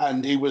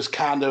 and he was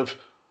kind of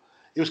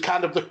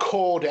the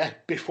Cody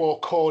before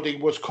Cody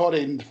was Cody,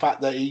 in the fact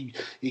that he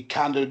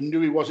kind of knew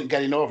he wasn't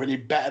getting over and he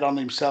betted on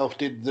himself,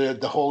 did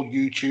the whole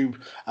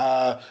YouTube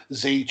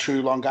Z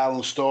True Long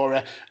Island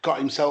story, got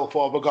himself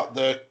over, got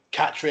the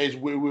catchphrase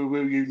woo woo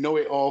woo, you know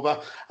it over.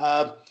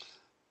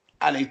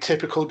 And in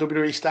typical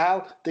WWE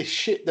style, they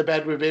shit the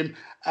bed with him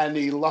and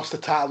he lost the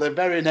title the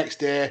very next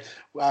day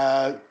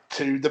to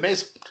The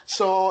Miz.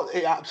 So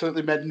it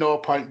absolutely made no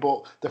point,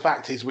 but the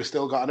fact is we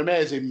still got an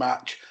amazing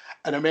match,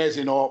 an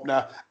amazing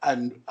opener,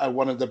 and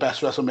one of the best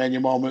WrestleMania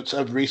moments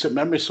of recent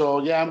memory.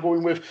 So, yeah, I'm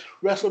going with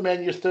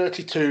WrestleMania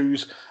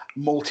 32's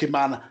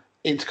multi-man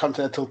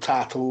Intercontinental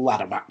title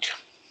ladder match.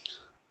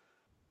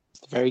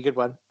 Very good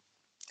one.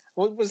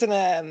 Well,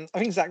 I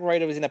think Zack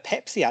Ryder was in a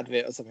Pepsi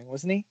advert or something,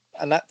 wasn't he?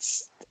 And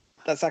that's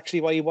that's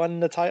actually why he won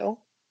the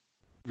title.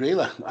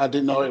 Really? I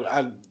didn't know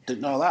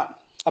that.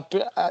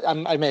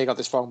 I may have got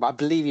this wrong, but I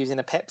believe he was in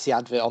a Pepsi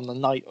advert on the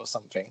night or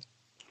something.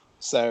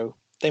 So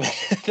they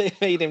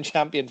made him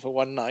champion for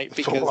one night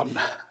because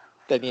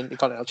they're the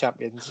Intercontinental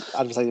Champions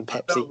advertising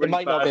Pepsi. Really it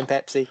might not have been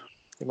Pepsi.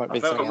 It might be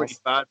something else. I felt really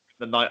bad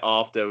the night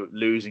after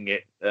losing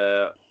it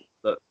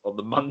on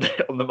the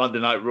Monday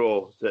Night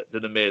Raw to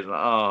the Miz.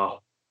 Like,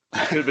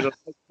 it could have been a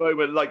nice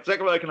moment. Like,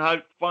 second one, I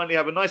can finally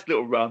have a nice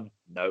little run.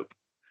 Nope.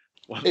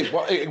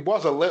 It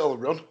was a little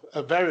run,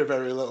 a very,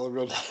 very little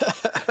run.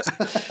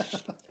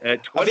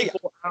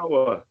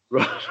 24-hour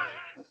run.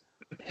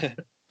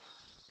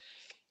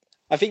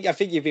 I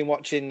think you've been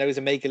watching those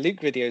Omega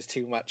Luke videos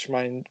too much,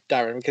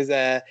 Darren,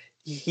 because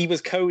he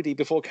was Cody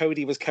before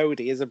Cody was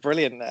Cody is a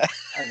brilliant. I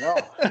know.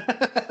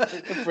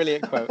 A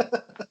brilliant quote.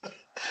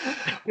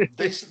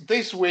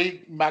 This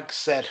week, Mag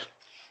said.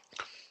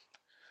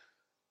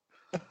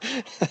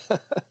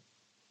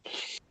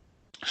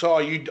 So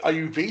are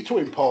you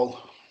vetoing Paul?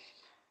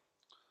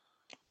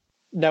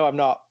 No, I'm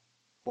not.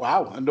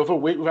 Wow, another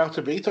week without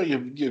a veto.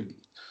 You're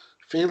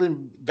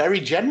feeling very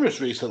generous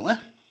recently.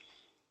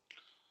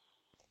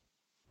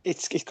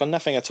 It's got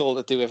nothing at all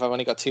to do with I've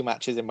only got 2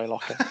 matches in my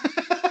locker.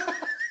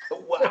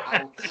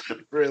 Wow,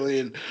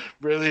 brilliant.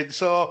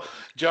 So,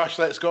 Josh,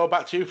 let's go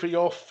back to you for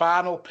your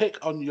final pick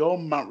on your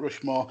Mount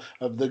Rushmore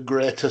of the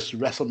greatest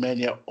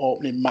WrestleMania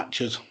opening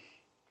matches.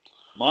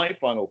 My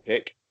final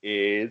pick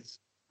is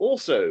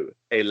also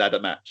a ladder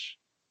match,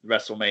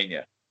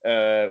 WrestleMania.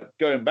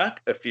 Going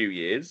back a few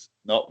years,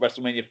 not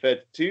WrestleMania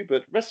 32,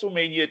 but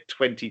WrestleMania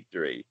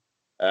 23.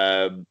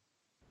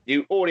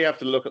 You already have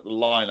to look at the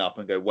lineup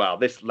and go, wow,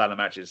 this ladder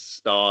match is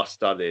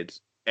star-studded.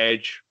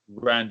 Edge,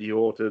 Randy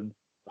Orton,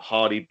 the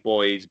Hardy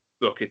Boys,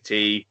 Booker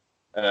T,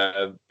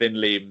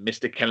 Finlay,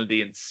 Mr.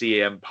 Kennedy, and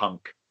CM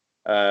Punk.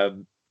 There's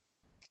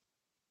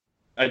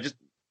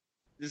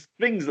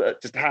things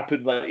that just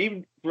happened, like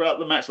even throughout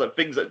the match, like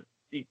things that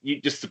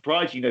you just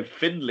surprised.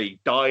 Finlay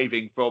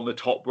diving from the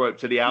top rope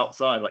to the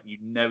outside, like you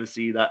never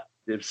see that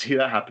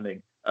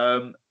happening.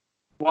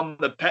 One of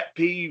the pet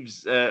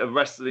peeves of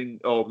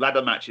wrestling or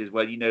ladder matches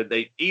where,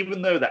 they,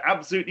 even though they're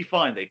absolutely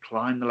fine, they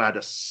climb the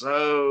ladder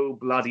so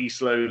bloody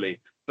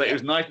slowly. But it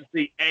was nice to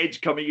see Edge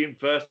coming in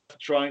first to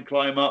try and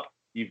climb up.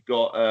 You've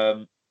got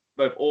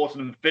both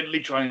Orton and Finlay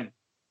trying to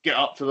get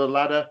up to the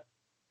ladder.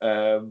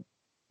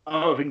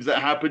 Other things that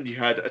happened, you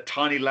had a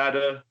tiny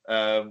ladder,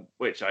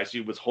 which I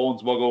assume was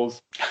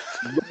Hornswoggle's.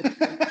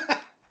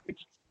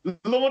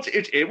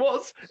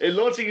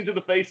 Launching into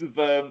the face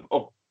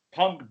of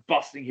Punk,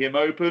 busting him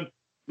open.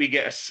 We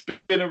get a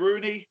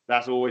Spinneroonie.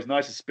 That's always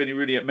nice, a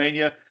Spinneroonie at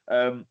Mania.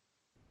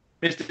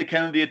 Mr.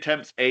 Kennedy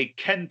attempts a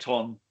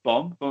Kenton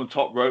bomb from the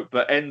top rope,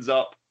 but ends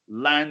up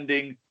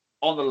landing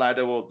on the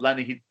ladder, or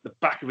landing the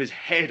back of his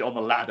head on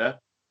the ladder.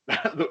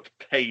 That looked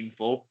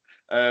painful.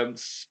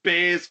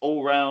 Spears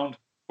all round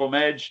from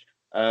Edge.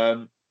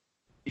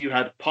 You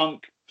had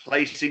Punk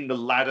placing the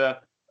ladder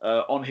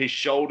on his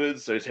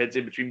shoulders, so his head's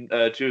in between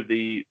two of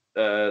the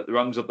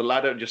rungs of the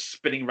ladder and just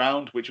spinning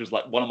around, which was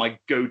like one of my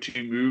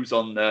go-to moves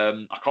on,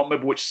 I can't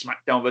remember which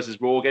SmackDown versus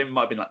Raw game, it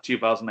might have been like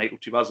 2008 or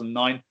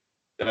 2009.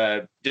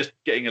 Just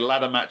getting a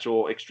ladder match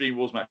or Extreme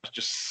Rules match,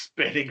 just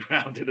spinning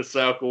around in a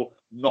circle,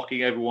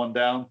 knocking everyone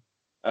down.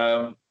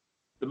 The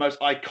most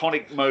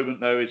iconic moment,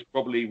 though, is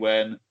probably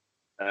when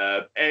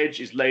Edge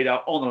is laid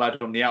out on the ladder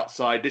on the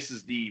outside. This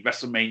is the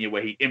WrestleMania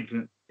where he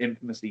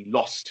infamously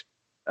lost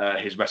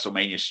his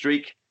WrestleMania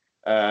streak.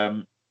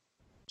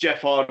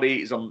 Jeff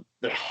Hardy is on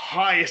the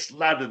highest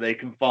ladder they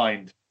can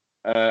find.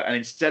 And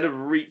instead of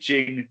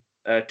reaching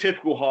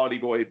typical Hardy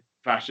Boy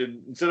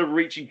fashion, instead of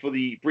reaching for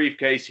the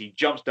briefcase, he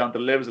jumps down,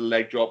 delivers a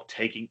leg drop,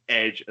 taking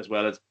Edge as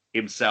well as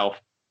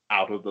himself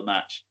out of the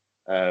match.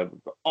 We've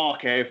got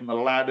RKO from the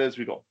ladders.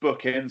 We've got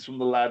bookends from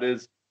the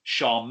ladders.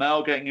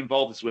 Sharmell getting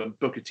involved. This is when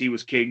Booker T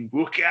was king.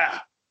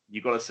 Booker!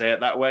 You've got to say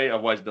it that way,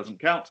 otherwise it doesn't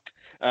count.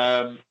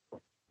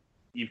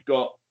 You've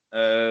got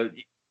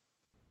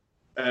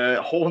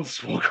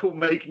Hornswoggle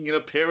making an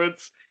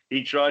appearance.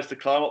 He tries to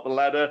climb up the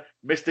ladder.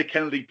 Mr.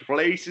 Kennedy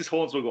places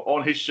Hornswoggle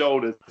on his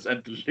shoulders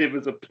and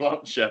delivers a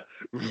plancher,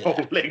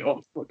 rolling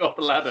off the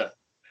ladder.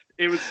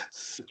 It was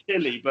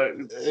silly, but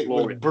it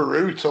was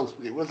brutal.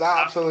 It was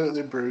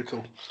absolutely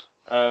brutal.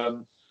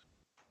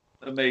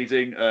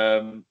 Amazing.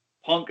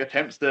 Punk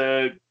attempts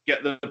to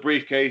get the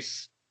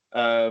briefcase,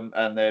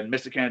 and then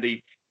Mr.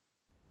 Kennedy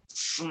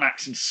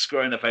smacks him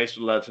square in the face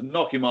with the ladder to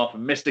knock him off,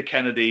 and Mr.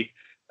 Kennedy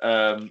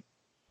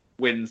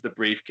wins the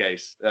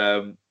briefcase.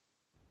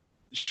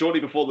 Shortly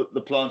before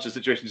the plancher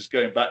situation, just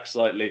going back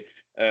slightly,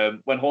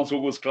 when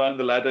Hornswoggle was climbing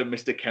the ladder,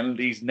 Mr.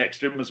 Kennedy's next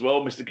to him as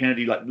well. Mr.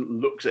 Kennedy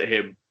looks at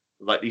him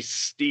like these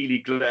steely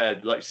glare,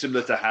 like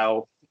similar to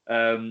how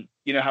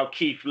how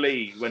Keith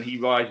Lee, when he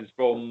rises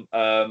from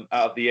out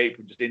of the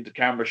apron just into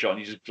camera shot, and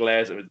he just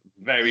glares at him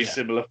in very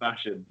similar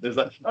fashion. There's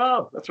like,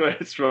 oh, that's where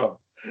it's from.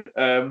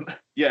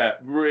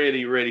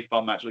 Really, really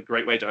fun match. A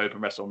great way to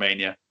open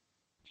WrestleMania.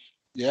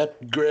 Yeah,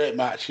 great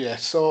match. Yeah,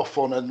 so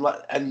fun,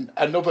 and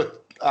another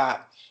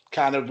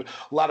kind of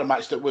ladder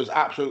match that was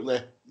absolutely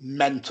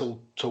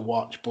mental to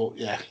watch. But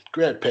yeah,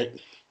 great pick,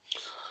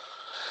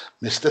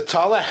 Mr.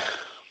 Tolle.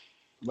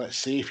 Let's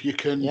see if you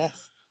can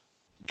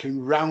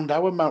round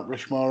our Mount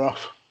Rushmore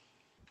off.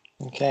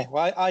 Okay.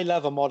 Well, I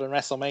love a modern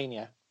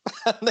WrestleMania.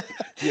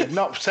 You've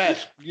not said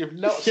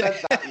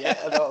that yet,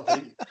 I don't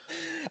think.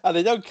 And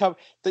they don't come.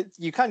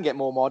 You can get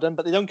more modern,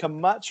 but they don't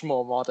come much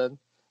more modern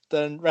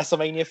than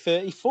WrestleMania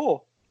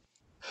 34.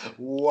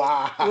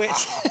 Wow!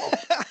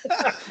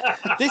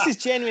 This is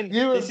genuine.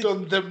 You have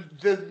done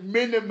the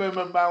minimum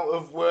amount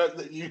of work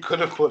that you could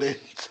have put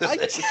into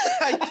this.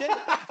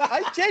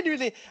 I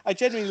genuinely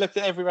looked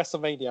at every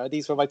WrestleMania.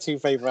 These were my two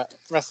favorite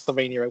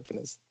WrestleMania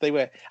openers. They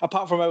were,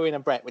 apart from Owen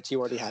and Brett, which you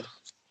already had.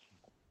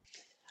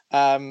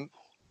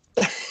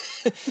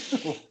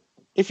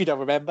 If you don't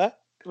remember,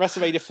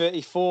 WrestleMania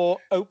 34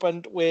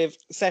 opened with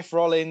Seth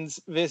Rollins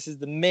versus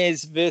The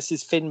Miz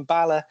versus Finn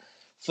Balor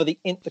for the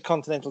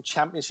Intercontinental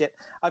Championship.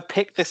 I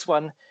picked this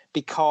one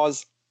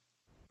because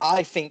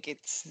I think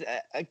it's,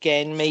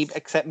 again,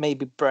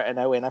 maybe Brett and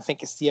Owen, I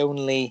think it's the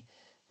only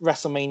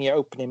WrestleMania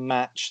opening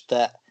match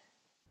that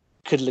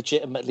could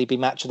legitimately be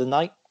match of the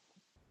night.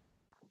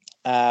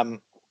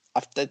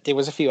 There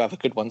was a few other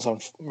good ones on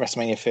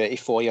WrestleMania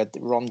 34. You had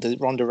Ronda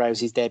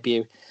Rousey's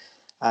debut,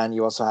 and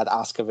you also had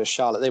Asuka versus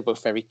Charlotte. They were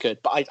both very good.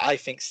 But I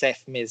think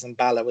Seth, Miz, and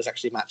Balor was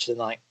actually match of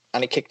the night,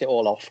 and it kicked it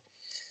all off.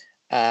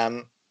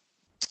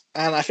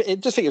 And I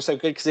just think it was so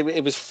good because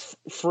it was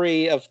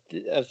free of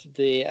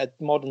the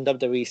modern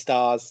WWE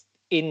stars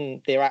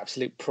in their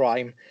absolute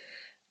prime.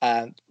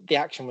 The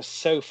action was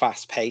so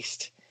fast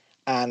paced,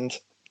 and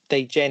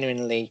they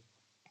genuinely,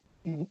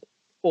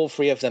 all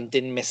three of them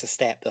didn't miss a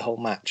step the whole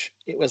match.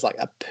 It was like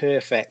a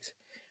perfect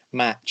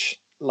match,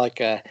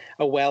 like a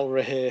well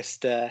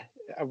rehearsed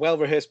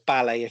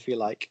ballet, if you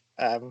like.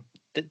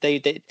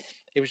 It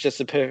was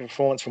just a perfect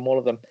performance from all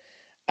of them.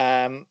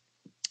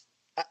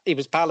 It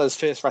was Balor's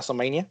first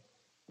WrestleMania.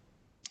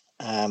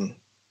 And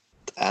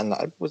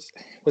was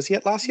he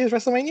at last year's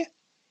WrestleMania?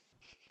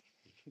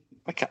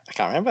 I can't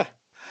remember.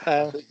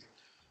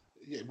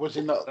 Was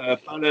he not?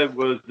 Balor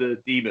was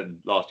the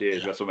Demon last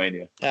year's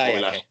WrestleMania.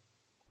 Okay.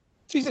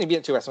 So he's only been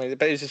at two WrestleMania,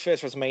 but it was his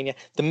first WrestleMania.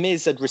 The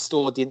Miz had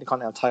restored the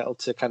Intercontinental title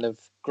to kind of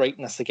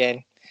greatness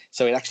again,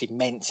 so it actually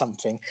meant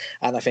something.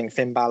 And I think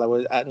Finn Balor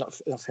was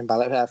not Finn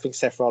Balor. I think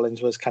Seth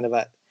Rollins was kind of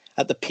at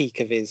the peak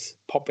of his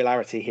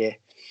popularity here.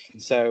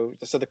 So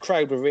the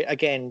crowd were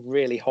again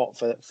really hot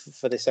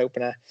for this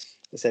opener.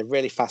 It's a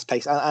really fast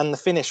pace, and the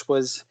finish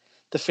was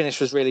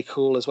really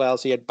cool as well.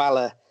 So you had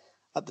Balor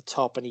at the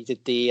top, and he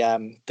did the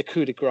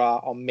coup de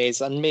grace on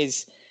Miz, and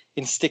Miz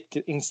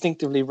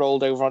instinctively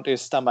rolled over onto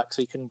his stomach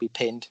so he couldn't be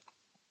pinned.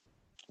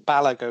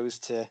 Balor goes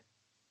to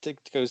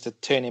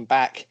turn him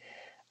back,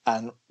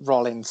 and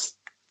Rollins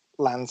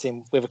lands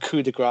him with a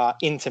coup de grace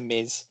into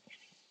Miz,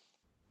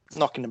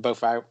 knocking them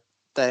both out.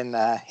 Then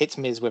hits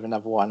Miz with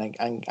another one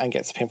and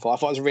gets a pinfall. I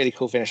thought it was a really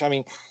cool finish. I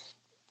mean,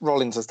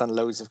 Rollins has done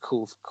loads of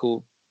cool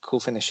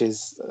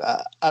finishes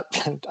at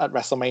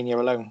WrestleMania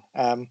alone,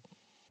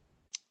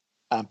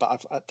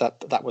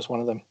 but that was one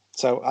of them.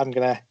 So I'm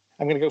gonna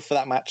go for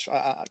that match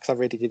because I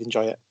really did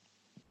enjoy it.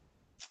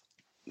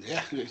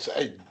 Yeah,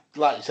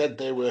 like you said,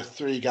 there were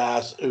three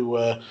guys who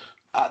were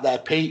at their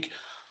peak,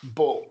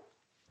 but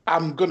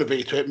I'm going to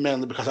veto it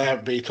mainly because I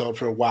haven't vetoed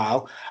for a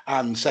while,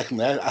 and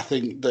secondly, I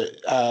think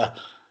that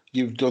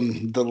you've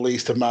done the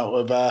least amount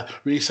of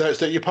research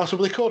that you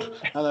possibly could,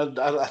 and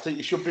I think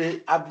you should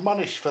be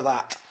admonished for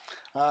that.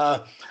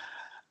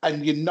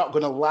 And you're not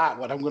going to like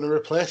what I'm going to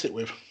replace it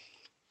with.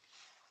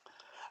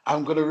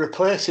 I'm going to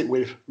replace it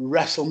with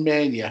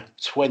WrestleMania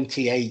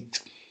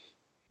 28.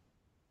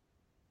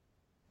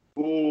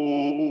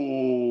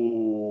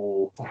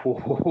 Ooh.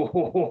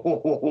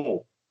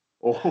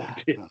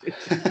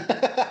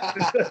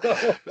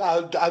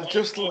 I'm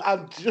just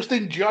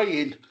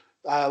enjoying.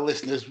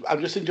 Listeners, I'm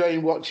just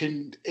enjoying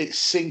watching it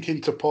sink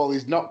into Paul.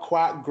 He's not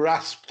quite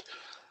grasped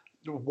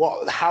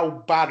how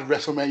bad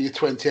WrestleMania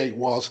 28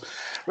 was.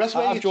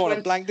 I've drawn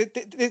a blank.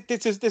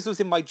 This was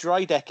in my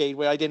dry decade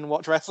where I didn't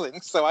watch wrestling,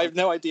 so I have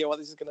no idea what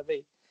this is going to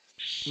be.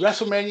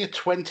 WrestleMania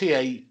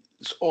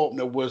 28's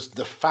opener was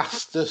the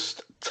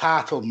fastest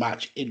title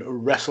match in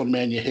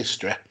WrestleMania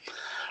history.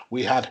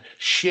 We had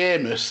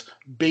Sheamus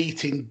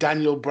beating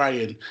Daniel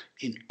Bryan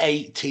in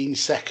 18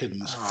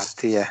 seconds. Oh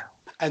dear!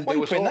 And what are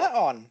you putting that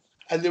on?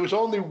 And there was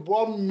only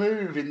one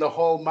move in the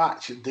whole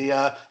match,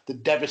 the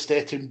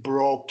devastating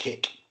Brogue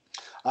Kick.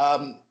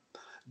 That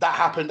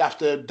happened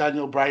after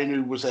Daniel Bryan,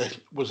 who was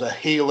a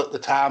heel at the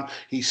time,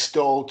 he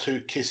stole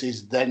to kiss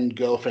his then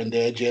girlfriend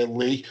AJ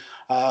Lee.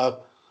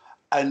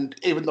 And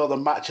even though the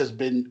match has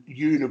been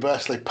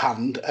universally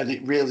panned, and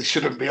it really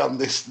shouldn't be on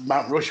this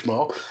Mount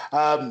Rushmore,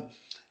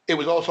 it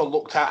was also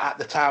looked at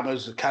the time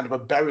as kind of a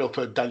burial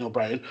for Daniel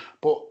Bryan.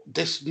 But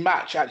this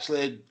match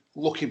actually,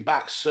 looking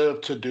back,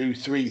 served to do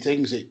three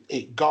things.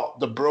 It got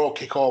the Brogue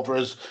Kick over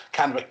as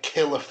kind of a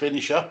killer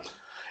finisher.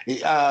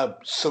 It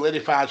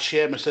solidified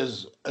Sheamus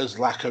as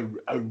like a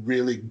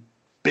really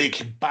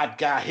big bad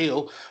guy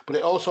heel, but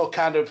it also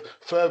kind of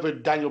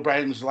furthered Daniel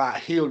Bryan's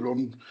like heel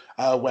run,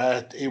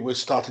 where he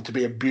was starting to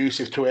be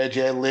abusive to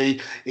AJ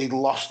Lee. He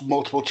lost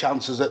multiple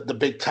chances at the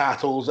big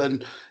titles,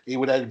 and he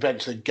would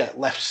eventually get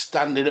left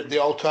standing at the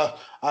altar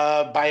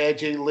by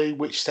AJ Lee,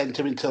 which sent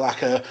him into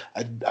like a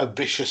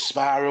vicious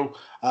spiral.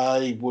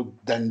 He would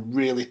then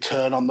really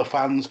turn on the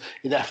fans.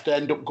 He'd have to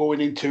end up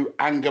going into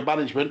anger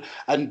management,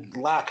 and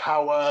like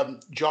how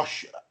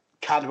Josh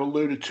kind of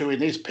alluded to in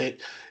his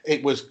pick,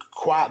 it was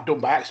quite done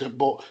by accident,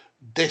 but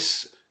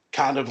this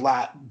kind of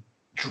like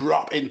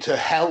drop into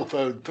hell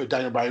for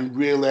Daniel Bryan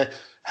really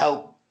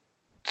helped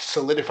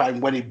solidify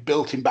him when he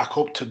built him back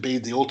up to be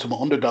the ultimate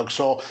underdog.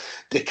 So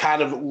they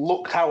kind of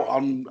looked out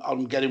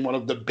on getting one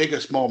of the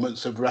biggest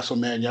moments of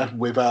WrestleMania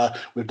with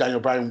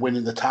Daniel Bryan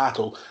winning the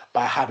title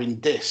by having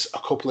this a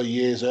couple of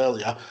years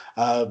earlier,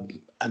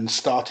 and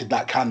started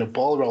that kind of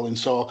ball rolling.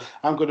 So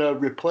I'm going to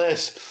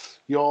replace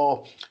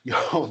your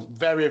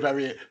very,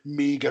 very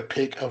meager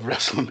pick of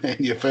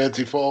WrestleMania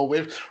 34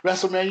 with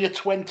WrestleMania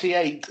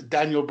 28,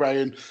 Daniel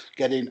Bryan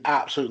getting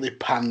absolutely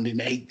panned in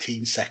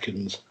 18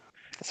 seconds.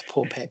 That's a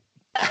poor pick.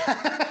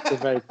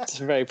 It's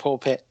a very poor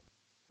pick.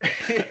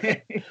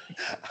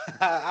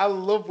 I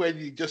love when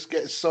you just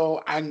get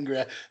so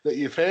angry that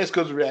your face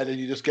goes red and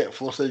you just get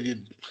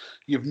flustered.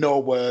 You've no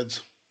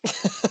words.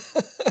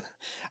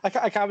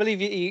 I can't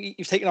believe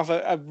you've taken off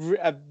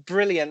a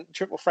brilliant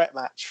triple threat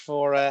match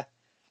for...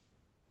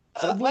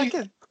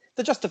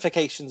 the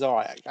justification's all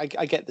right.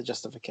 I get the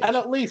justification. And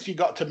at least you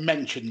got to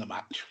mention the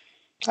match.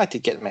 I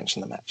did get to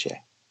mention the match, yeah.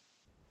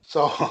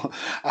 So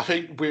I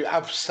think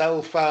I've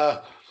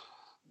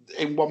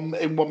in one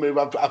move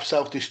I've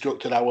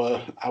self-destructed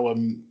our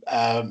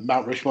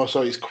Mount Rushmore,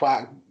 so it's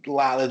quite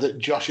likely that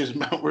Josh's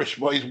Mount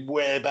Rushmore is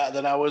way better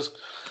than ours.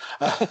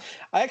 I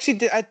actually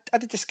did. I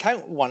did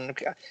discount one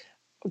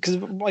because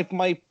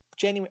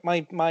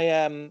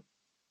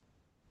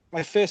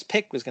my first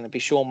pick was going to be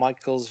Shawn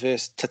Michaels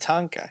versus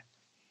Tatanka,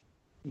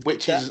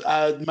 which is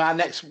my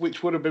next,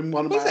 which would have been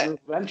one of my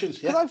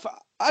mentions. Yeah,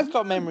 I've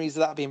got memories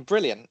of that being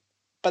brilliant,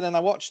 but then I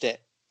watched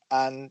it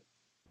and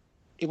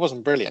it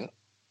wasn't brilliant.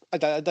 I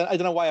don't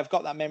know why I've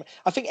got that memory.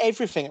 I think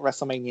everything at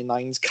WrestleMania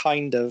 9 is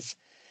kind of,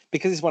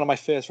 because it's one of my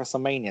first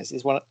WrestleManias,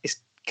 it's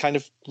kind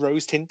of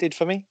rose tinted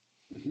for me.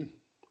 Mm-hmm.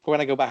 But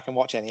when I go back and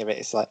watch any of it,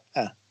 it's like,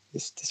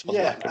 this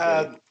wasn't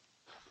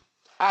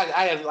I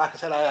had, like I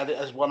said, I had it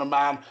as one of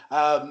mine.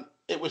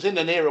 It was in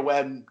an era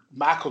when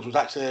Michaels was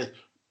actually,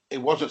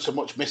 it wasn't so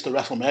much Mr.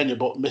 WrestleMania,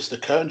 but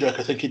Mr. Curtain Jerk.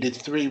 I think he did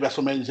 3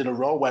 WrestleManias in a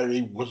row where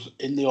he was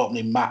in the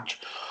opening match.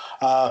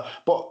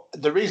 But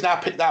the reason I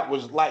picked that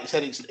was, like you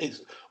said,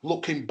 it's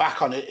looking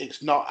back on it,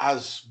 it's not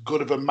as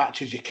good of a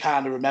match as you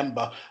kind of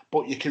remember,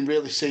 but you can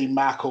really see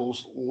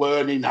Michaels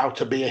learning how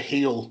to be a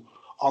heel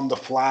on the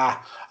fly.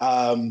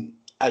 And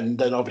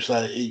then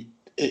obviously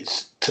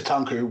it's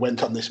Tatanka who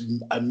went on this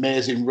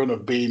amazing run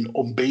of being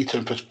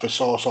unbeaten for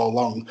so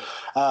long.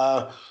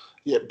 I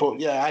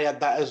had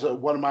that as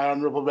one of my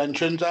honourable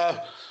mentions.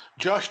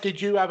 Josh, did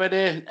you have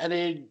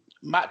any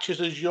matches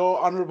as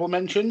your honourable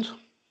mentions?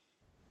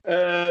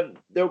 One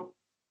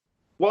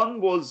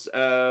was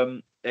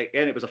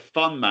again, it was a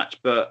fun match,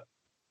 but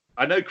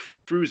I know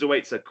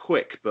cruiserweights are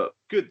quick, but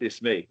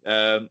goodness me,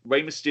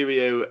 Rey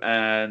Mysterio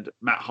and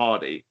Matt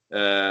Hardy,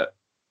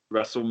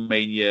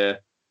 WrestleMania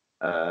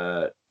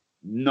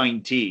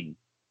 19.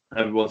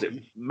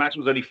 Match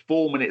was only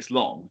 4 minutes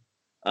long.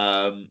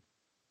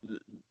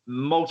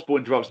 Multiple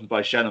interruptions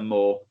by Shannon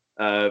Moore.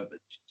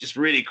 Just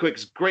really quick.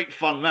 It's a great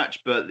fun match,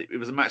 but it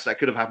was a match that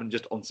could have happened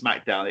just on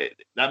SmackDown.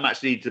 That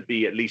match needed to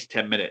be at least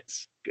 10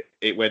 minutes.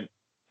 It went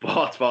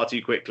far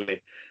too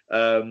quickly.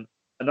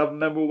 Another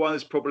memorable one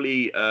is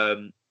probably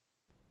John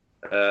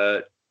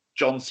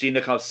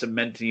Cena kind of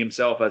cementing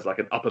himself as like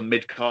an upper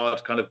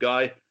mid-card kind of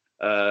guy,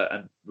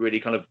 and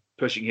really kind of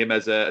pushing him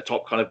as a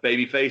top kind of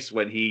babyface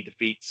when he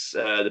defeats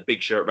the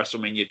Big Show at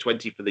WrestleMania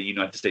 20 for the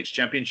United States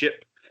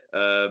Championship.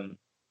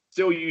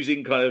 Still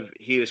using kind of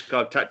heelish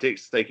kind of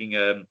tactics, taking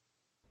a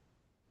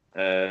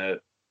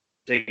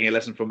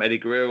lesson from Eddie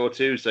Guerrero or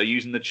two. So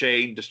using the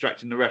chain,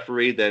 distracting the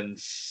referee, then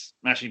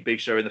smashing Big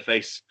Show in the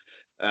face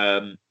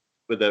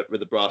with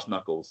the brass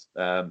knuckles.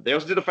 They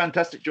also did a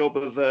fantastic job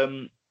of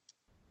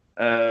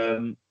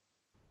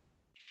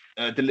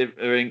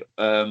delivering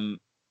or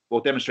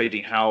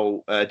demonstrating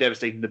how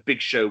devastating the Big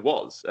Show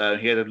was.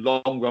 He had a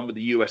long run with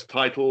the US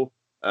title.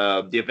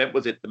 The event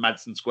was at the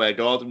Madison Square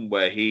Garden,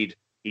 where he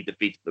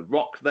defeated The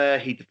Rock there.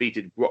 He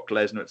defeated Brock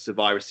Lesnar at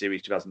Survivor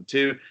Series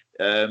 2002.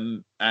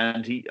 And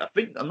I'm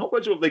not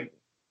quite sure if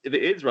it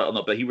is right or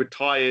not, but he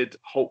retired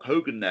Hulk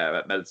Hogan there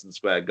at Madison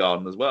Square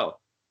Garden as well.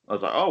 I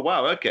was like, oh,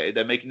 wow, okay,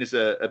 they're making this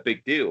a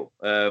big deal.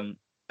 And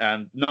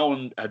no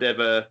one had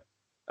ever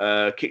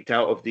kicked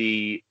out of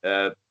the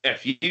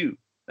FU,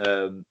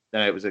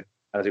 as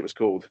it was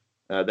called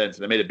then.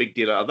 So they made a big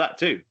deal out of that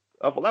too.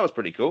 I thought that was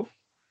pretty cool.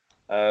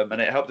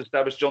 And it helped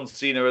establish John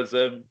Cena as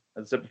I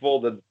said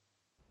before, the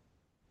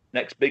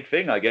next big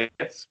thing, I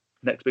guess.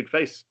 Next big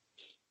face.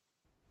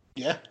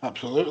 Yeah,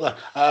 absolutely.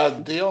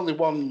 The only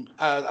one, like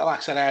I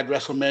said, I had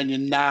WrestleMania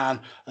 9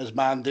 as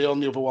mine. The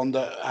only other one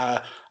that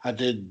I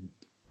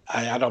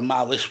had on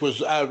my list was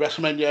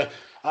WrestleMania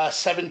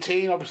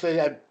 17.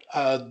 Obviously,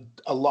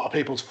 a lot of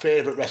people's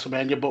favourite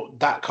WrestleMania, but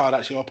that card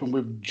actually opened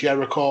with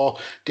Jericho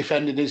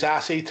defending his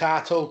RC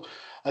title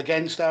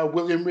against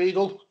William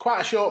Regal.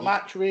 Quite a short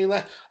match,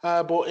 really,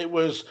 but it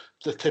was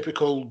the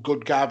typical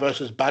good guy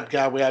versus bad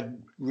guy. We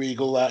had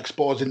Regal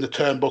exposing the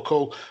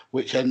turnbuckle,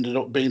 which ended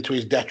up being to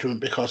his detriment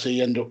because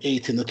he ended up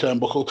eating the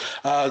turnbuckle.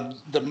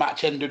 The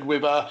match ended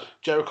with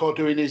Jericho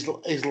doing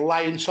his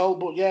lion salt,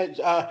 but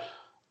yeah,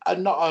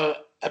 not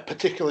a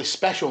particularly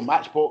special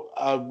match,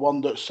 but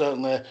one that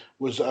certainly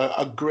was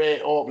a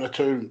great opener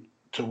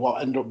to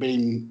what ended up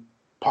being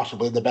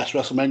possibly the best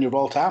WrestleMania of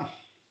all time.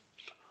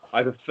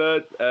 I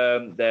preferred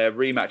their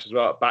rematch as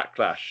well at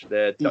Backlash,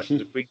 their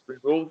Duchess of Queensberry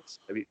rules.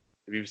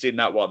 Have you seen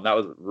that one? That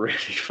was really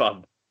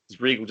fun.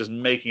 It's Regal just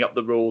making up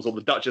the rules, or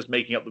the Duchess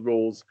making up the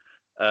rules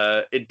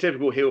in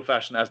typical heel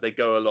fashion as they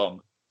go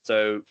along.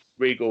 So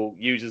Regal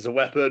uses a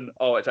weapon.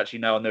 Oh, it's actually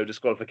now a no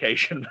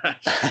disqualification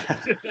match.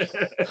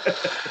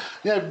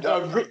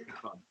 Yeah,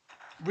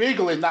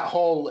 Regal in that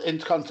whole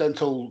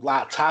Intercontinental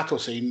title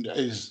scene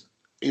is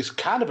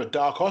kind of a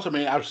dark horse. I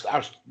mean, I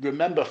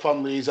remember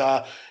fondly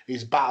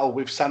his battle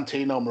with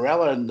Santino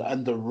Marella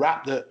and the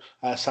rap that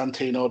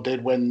Santino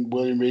did when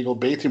William Regal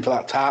beat him for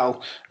that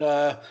title.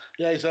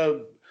 He's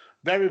a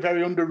very,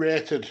 very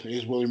underrated,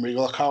 is William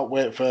Regal. I can't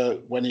wait for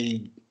when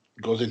he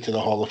goes into the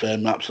Hall of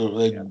Fame.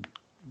 Absolutely. Yeah.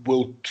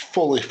 Will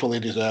fully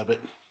deserve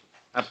it.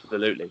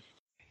 Absolutely.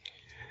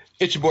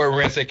 It's your boy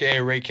Rance,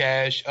 aka Ray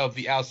Cash of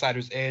The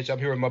Outsider's Edge. I'm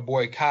here with my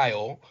boy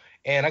Kyle,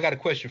 and I got a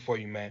question for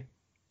you, man.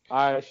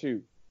 All right,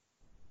 shoot.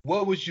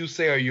 What would you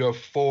say are your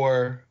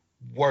 4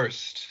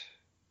 worst,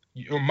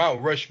 your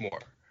Mount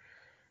Rushmore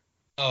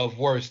of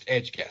worst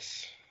Edge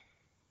guests?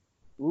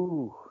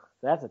 Ooh,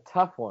 that's a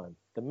tough one.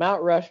 The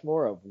Mount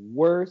Rushmore of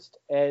worst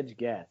Edge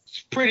guests.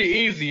 It's pretty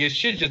easy. It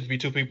should just be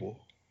 2 people.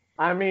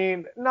 I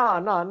mean,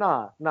 nah.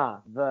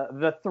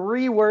 The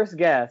 3 worst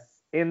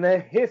guests in the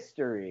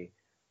history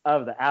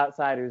of the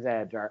Outsider's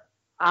Edge are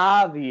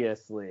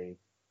obviously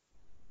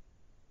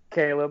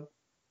Caleb,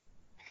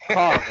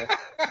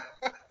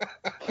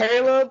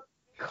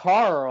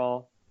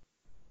 Carl,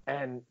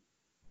 and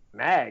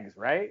Mags,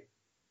 right?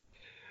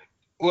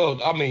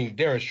 Well, I mean,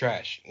 Darren's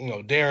trash. You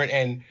know, Darren,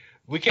 and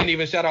we can't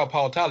even shout out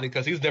Paul Talley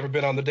because he's never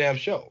been on the damn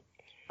show.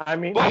 I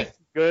mean, that's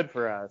good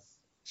for us.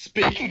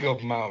 Speaking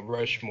of Mount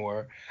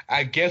Rushmore,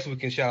 I guess we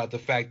can shout out the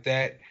fact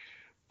that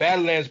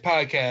Badlands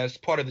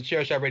Podcast, part of the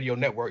Chairshot Radio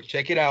Network,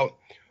 check it out.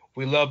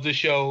 We love the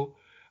show.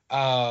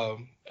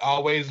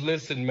 Always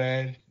listen,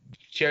 man.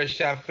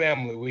 Chairshot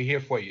family, we're here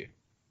for you.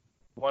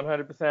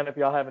 100%. If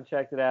y'all haven't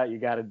checked it out, you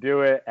got to do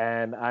it.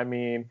 And I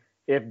mean,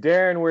 if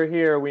Darren were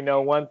here, we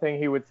know one thing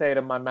he would say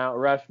to my Mount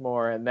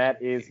Rushmore, and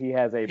that is he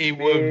has a he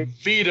would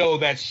veto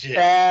that shit.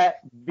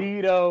 Fat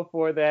veto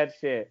for that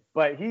shit.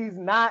 But he's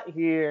not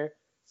here,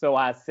 so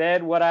I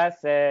said what I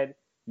said.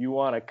 You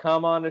want to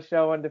come on the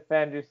show and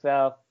defend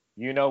yourself,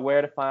 you know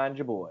where to find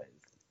your boys.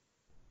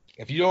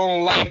 If you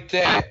don't like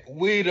that,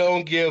 we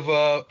don't give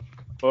up.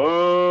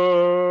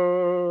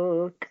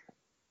 Fuck.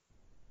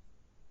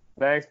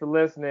 Thanks for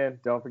listening.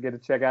 Don't forget to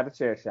check out the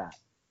Chair Shot.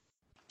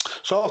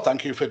 So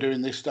thank you for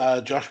doing this,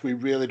 Josh. We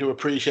really do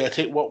appreciate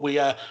it. What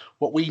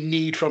we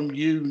need from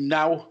you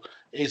now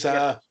is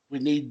we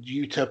need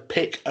you to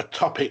pick a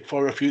topic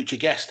for a future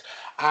guest.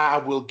 I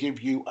will give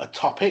you a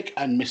topic,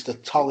 and Mr.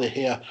 Tolley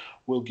here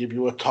will give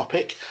you a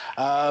topic.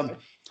 And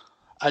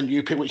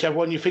you pick whichever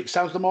one you think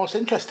sounds the most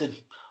interesting.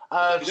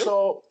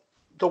 So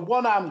the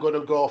one I'm going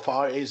to go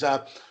for is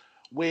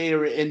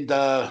we're in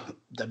the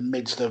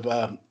midst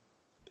of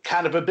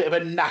kind of a bit of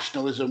a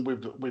nationalism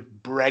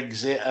with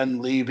Brexit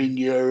and leaving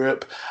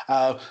Europe,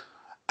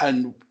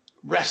 and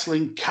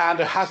wrestling kind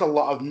of has a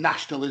lot of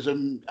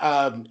nationalism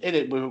in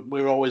it.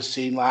 We're always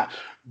seeing like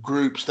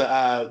groups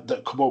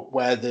that come up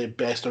where they're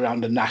based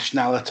around a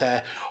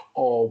nationality,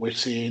 or we're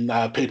seeing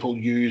people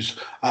use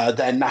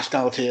their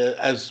nationality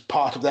as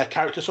part of their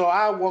character. So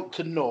I want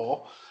to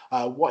know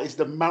what is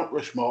the Mount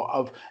Rushmore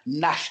of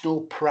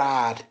national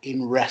pride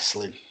in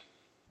wrestling?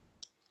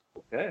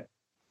 Okay,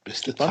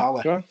 Mr.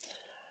 Tolley.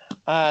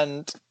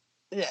 And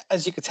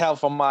as you could tell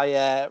from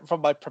my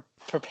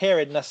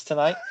preparedness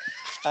tonight,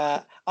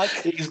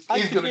 he's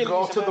going to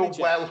go to the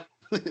well.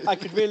 I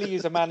could really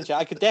use a manager.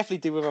 I could definitely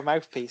do with a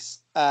mouthpiece.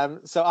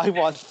 So I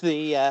want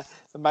the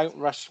Mount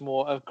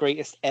Rushmore of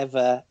greatest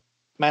ever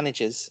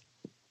managers.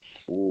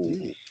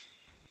 Ooh.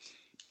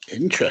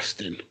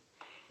 Interesting.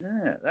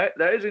 Yeah,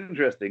 that is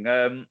interesting.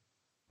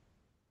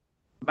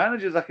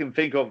 Managers I can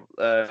think of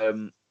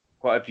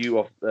quite a few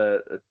off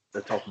the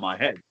top of my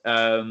head.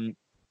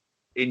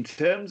 In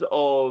terms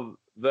of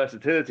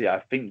versatility, I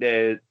think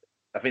there's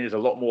a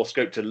lot more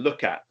scope to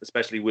look at,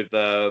 especially with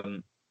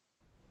the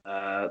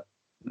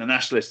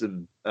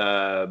nationalism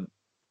side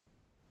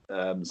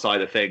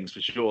of things,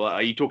 for sure.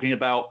 Are you talking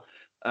about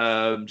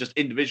just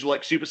individual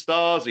like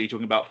superstars? Are you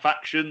talking about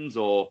factions,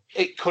 or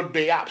it could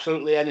be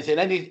absolutely anything?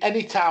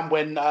 Any time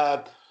when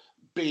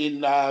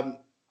being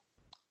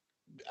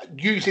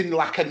using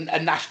like a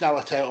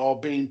nationality or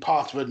being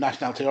part of a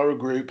nationality or a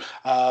group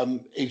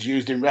is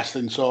used in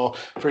wrestling. So,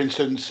 for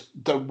instance,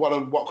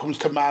 what comes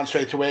to mind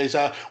straight away is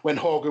when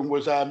Hogan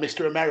was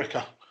Mr.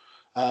 America.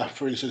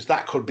 For instance,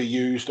 that could be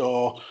used,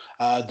 or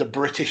the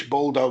British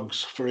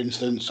Bulldogs, for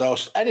instance. So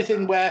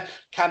anything where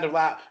kind of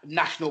like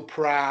national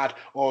pride,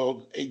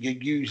 or you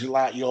use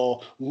like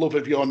your love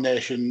of your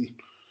nation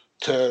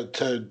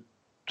to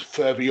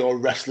further your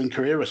wrestling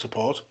career, I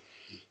suppose.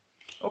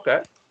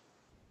 Okay.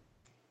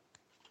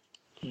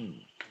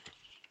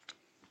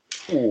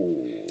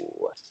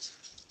 Ooh.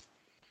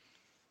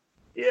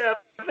 Yeah,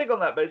 I think on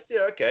that basis,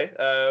 yeah, okay.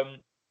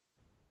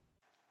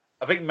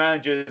 I think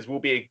managers will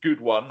be a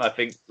good one. I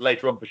think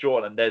later on for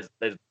sure, and there's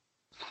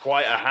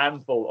quite a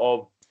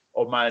handful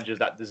of managers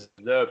that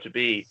deserve to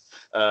be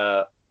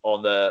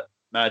on the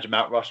manager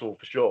Mount Rushmore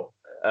for sure.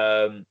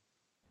 But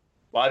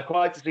I'd quite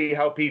like to see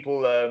how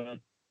people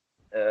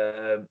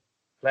play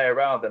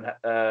around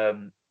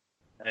and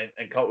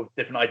come up with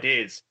different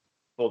ideas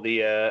for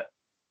the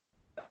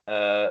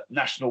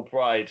national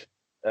pride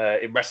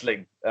in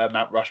wrestling,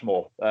 Mount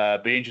Rushmore.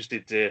 Be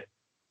interested to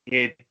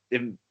hear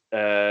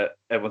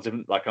everyone's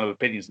different like kind of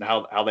opinions and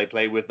how they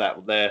play with that,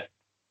 what their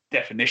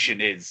definition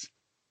is,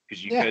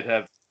 because you could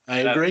have I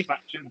agree.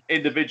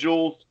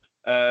 Individuals,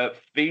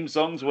 theme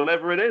songs,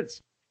 whatever it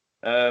is.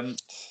 A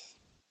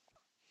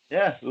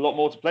lot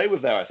more to play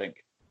with there, I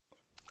think.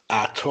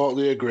 I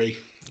totally agree.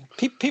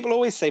 People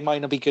always say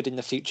mine will be good in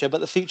the future,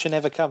 but the future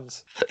never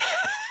comes.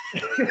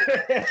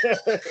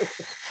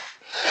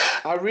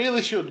 I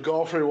really should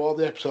go through all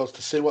the episodes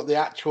to see what the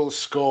actual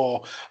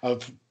score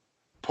of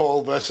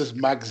Paul versus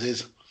Mags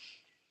is.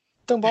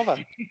 Don't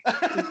bother.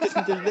 There's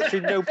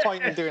literally no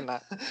point in doing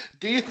that.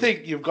 Do you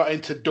think you've got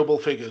into double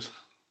figures?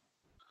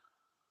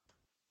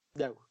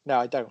 No,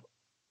 I don't.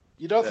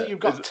 You don't think you've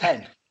got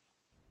 10?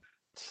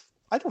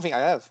 I don't think I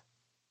have.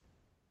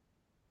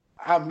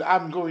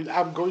 I'm going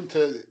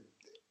to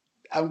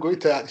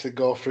actually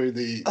go through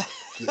the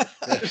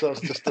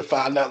episodes just to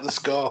find out the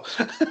score.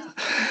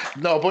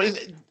 No,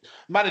 but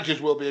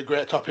managers will be a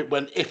great topic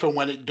if and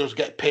when it does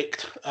get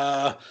picked.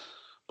 But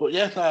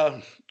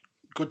yeah,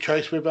 good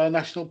choice with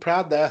national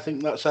pride there. I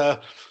think that's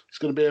it's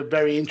going to be a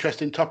very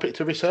interesting topic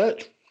to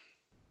research.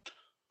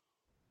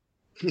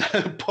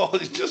 Paul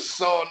is just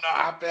so not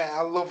happy.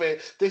 I love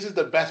it. This is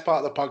the best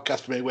part of the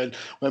podcast for me when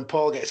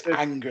Paul gets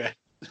angry.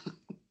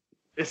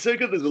 It's so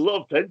good. There's a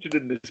lot of tension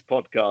in this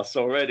podcast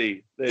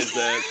already. There's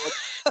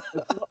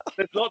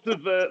lots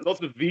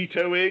of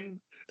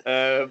vetoing.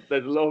 There's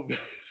a lot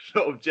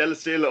of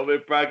jealousy, a little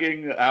bit of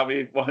bragging. How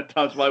many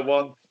times have I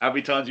won? How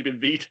many times have you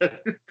been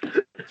vetoed?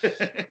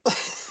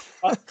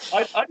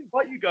 I'd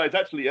invite you guys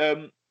actually.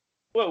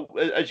 Well,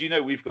 as you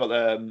know, we've got.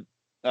 I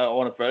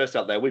want to throw this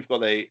out there. We've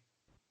got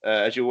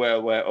as you're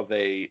aware of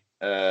a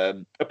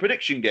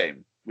prediction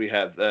game. We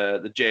have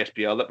the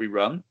JSPL that we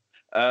run.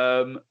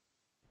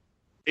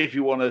 If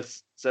you want to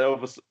sell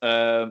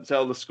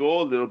the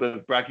score, a little bit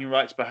of bragging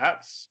rights,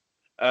 perhaps.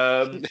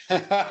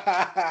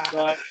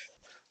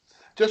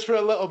 Just for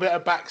a little bit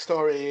of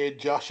backstory here,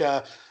 Josh.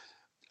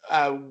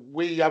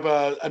 We have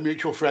a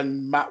mutual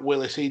friend, Matt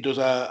Willis. He does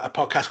a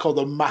podcast called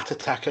The Matt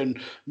Attack, and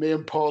me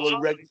and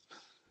Paul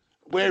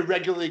we're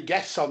regularly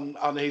guests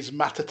on his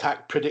Matt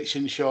Attack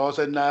prediction shows.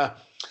 And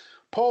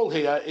Paul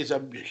here is a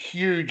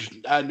huge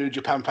New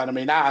Japan fan. I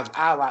mean,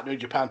 I like New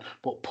Japan,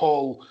 but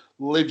Paul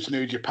lives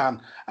New Japan.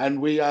 And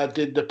we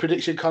did the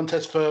prediction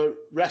contest for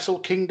Wrestle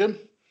Kingdom.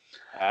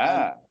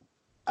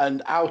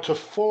 And out of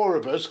 4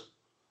 of us,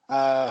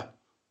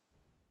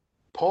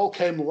 Paul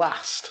came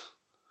last.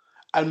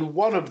 And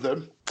one of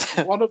the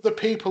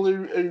people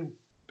who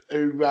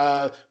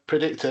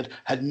predicted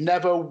had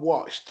never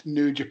watched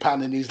New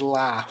Japan in his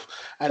life,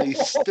 and he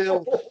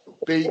still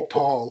beat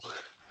Paul.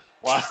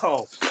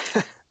 Wow!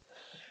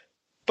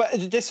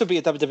 But this would be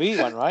a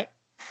WWE one, right?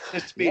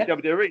 This would be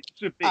WWE.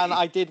 And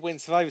I did win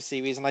Survivor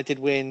Series, and I did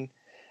win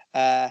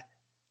Royal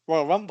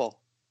Rumble.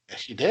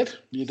 Yes, you did.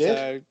 You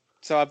did.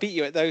 So I beat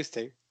you at those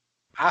 2.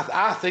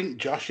 I think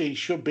Joshy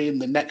should be in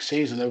the next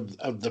season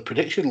of the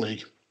Prediction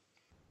League.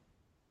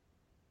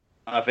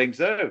 I think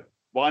so.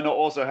 Why not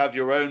also have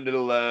your own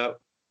little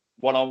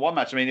one-on-one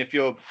match? I mean, if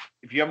you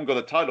haven't got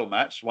a title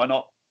match, why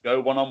not go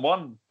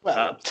one-on-one?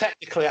 Well,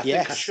 technically, I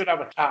think I should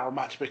have a title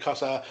match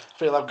because I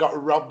feel I've got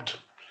robbed.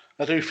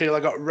 I do feel I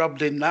got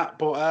robbed in that,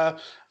 but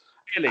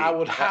really? I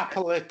would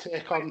happily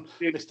take on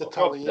Mr.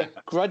 Tully.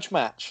 Grudge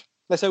match.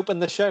 Let's open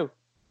the show.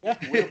 Yeah,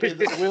 we'll be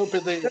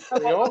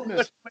the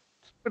owners.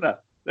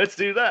 Let's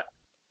do that.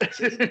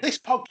 This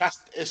podcast,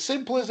 as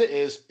simple as it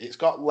is, it's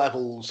got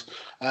levels.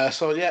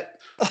 So yeah,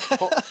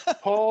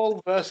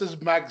 Paul versus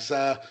Mags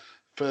for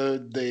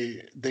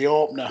the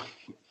opener.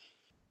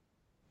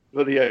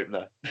 For the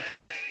opener.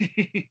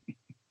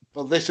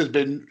 Well, this has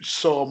been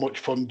so much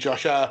fun,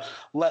 Josh.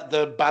 Let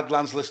the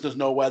Badlands listeners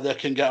know where they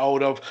can get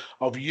hold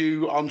of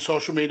you on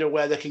social media,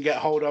 where they can get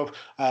hold of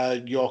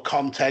your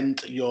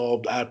content,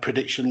 your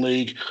prediction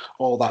league,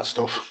 all that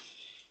stuff.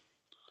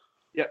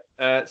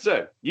 Yeah.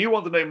 So you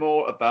want to know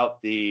more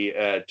about the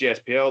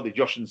JSPL, the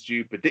Josh and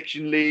Stu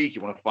Prediction League.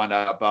 You want to find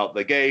out about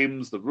the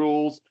games, the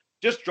rules.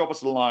 Just drop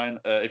us a line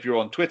if you're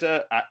on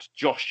Twitter at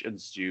Josh and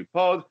Stu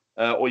Pod,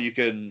 or you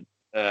can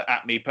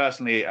at me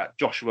personally at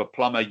Joshua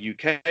Plummer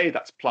UK.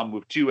 That's Plum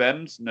with 2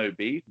 M's, no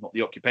B, not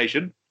the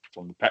occupation. It's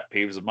one of the pet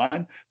peeves of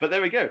mine. But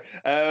there we go.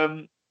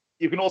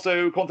 You can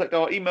also contact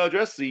our email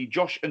address, the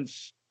Josh and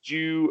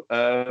Stu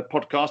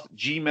podcast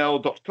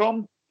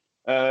gmail.com.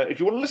 If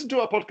you want to listen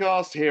to our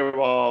podcast, here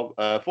are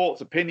our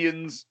thoughts,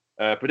 opinions,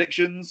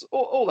 predictions,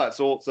 all that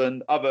sorts,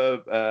 and other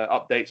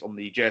updates on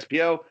the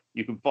JSPL.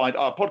 You can find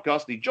our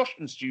podcast, the Josh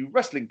and Stu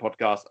Wrestling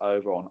Podcast,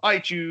 over on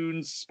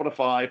iTunes,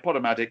 Spotify,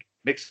 Podomatic,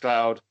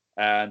 Mixcloud,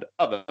 and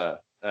other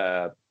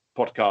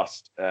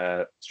podcast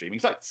streaming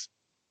sites.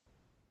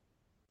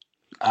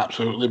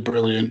 Absolutely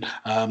brilliant.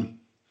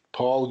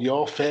 Paul,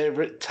 your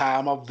favourite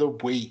time of the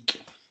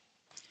week?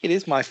 It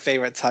is my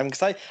favourite time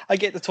because I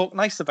get to talk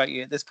nice about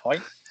you at this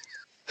point.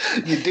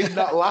 You did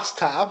that last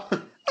time.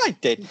 I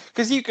did,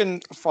 because you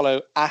can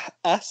follow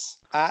us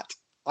at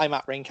I'm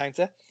at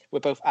Raincounter. We're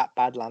both at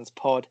Badlands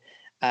Pod,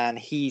 and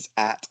he's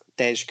at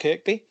Dej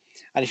Kirkby.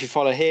 And if you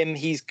follow him,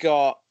 he's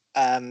got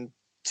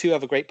 2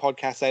 other great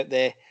podcasts out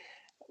there.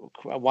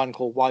 One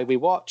called Why We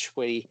Watch,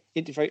 where he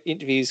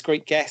interviews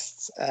great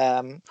guests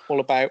all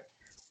about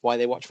why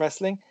they watch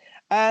wrestling.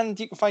 And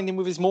you can find him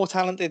with his more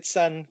talented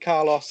son,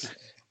 Carlos,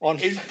 on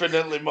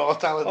infinitely more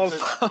talented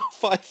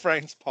 5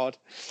 Rounds Pod.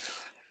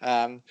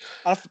 And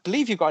I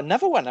believe you've got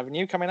another one, haven't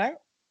you, coming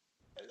out?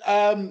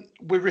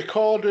 We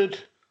recorded,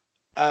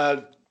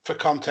 for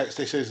context,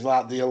 this is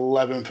like the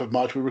 11th of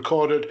March. We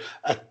recorded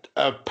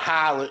a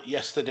pilot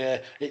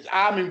yesterday.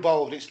 I'm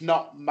involved. It's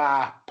not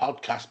my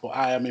podcast, but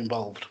I am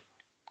involved.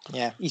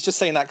 Yeah, he's just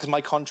saying that because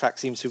my contract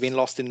seems to have been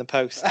lost in the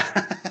post.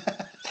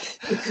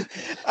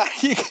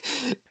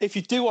 If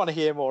you do want to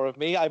hear more of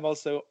me, I'm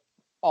also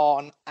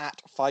on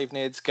at 5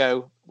 Nerds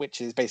Go,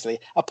 which is basically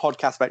a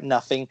podcast about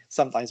nothing,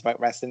 sometimes about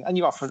wrestling, and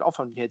you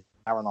often hear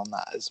Darren on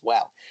that as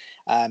well.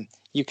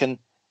 You can,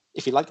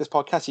 if you like this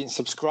podcast, you can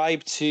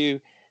subscribe to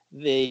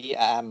the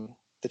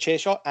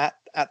Chairshot at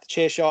the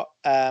Chairshot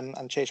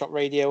and Chairshot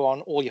Radio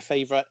on all your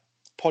favourite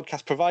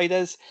podcast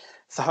providers.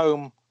 It's the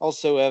home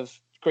also of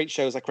great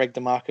shows like Greg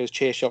DeMarco's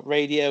Chairshot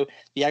Radio,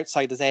 The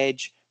Outsider's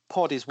Edge,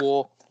 Pod is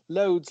War,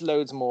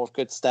 loads more of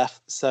good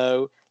stuff.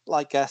 So,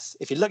 like us,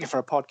 if you're looking for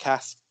a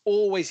podcast,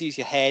 always use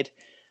your head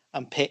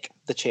and pick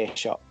the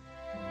Chairshot.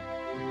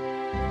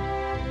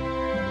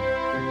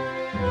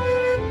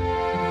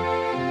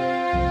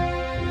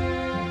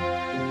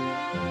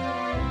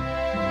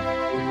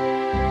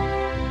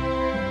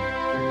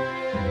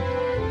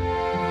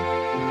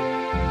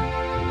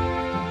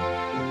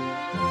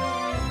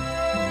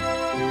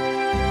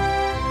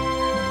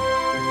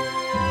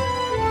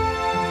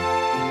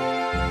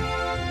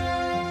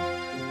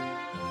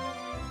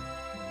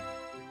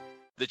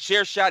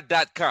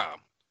 TheChairShot.com.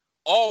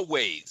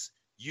 Always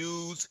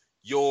use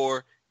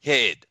your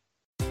head.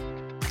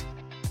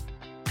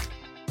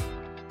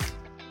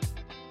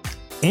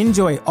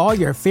 Enjoy all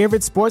your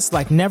favorite sports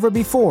like never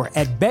before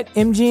at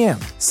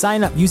BetMGM.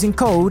 Sign up using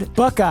code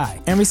Buckeye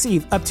and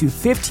receive up to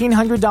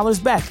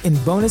 $1,500 back in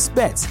bonus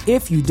bets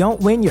if you don't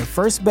win your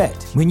first bet.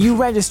 When you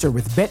register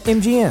with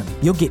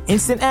BetMGM, you'll get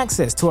instant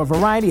access to a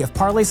variety of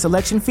parlay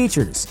selection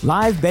features,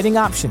 live betting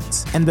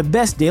options, and the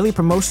best daily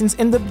promotions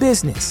in the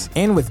business.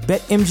 And with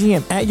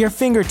BetMGM at your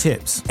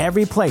fingertips,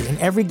 every play and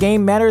every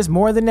game matters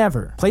more than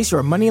ever. Place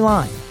your money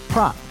line,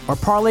 prop, or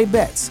parlay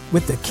bets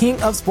with the king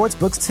of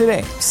sportsbooks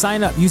today.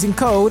 Sign up using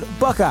code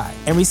Buckeye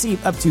and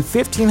receive up to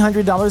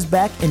 $1,500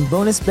 back in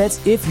bonus bets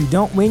if you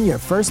don't win your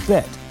first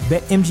bet.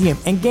 BetMGM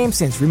and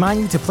GameSense remind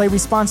you to play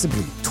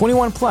responsibly.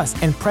 21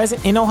 plus and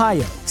present in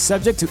Ohio,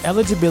 subject to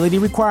eligibility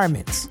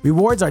requirements.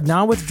 Rewards are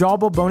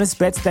non-withdrawable bonus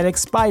bets that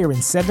expire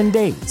in 7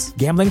 days.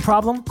 Gambling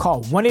problem?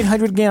 Call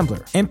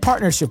 1-800-GAMBLER. In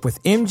partnership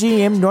with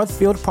MGM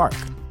Northfield Park.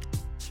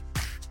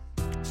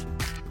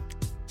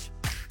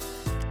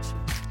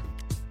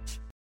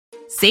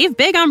 Save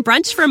big on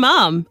brunch for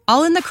mom,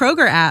 all in the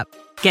Kroger app.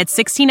 Get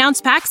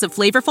 16-ounce packs of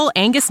flavorful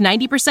Angus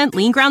 90%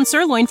 lean ground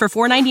sirloin for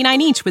 $4.99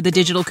 each with a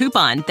digital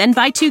coupon. Then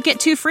buy 2, get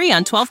 2 free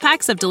on 12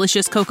 packs of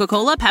delicious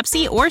Coca-Cola,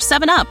 Pepsi, or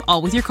 7-Up,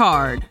 all with your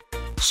card.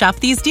 Shop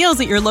these deals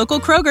at your local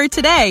Kroger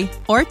today,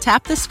 or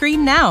tap the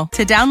screen now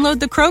to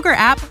download the Kroger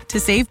app to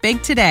save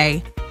big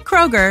today.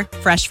 Kroger,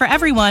 fresh for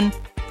everyone.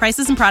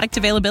 Prices and product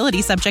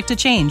availability subject to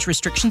change.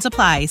 Restrictions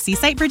apply. See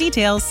site for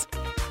details.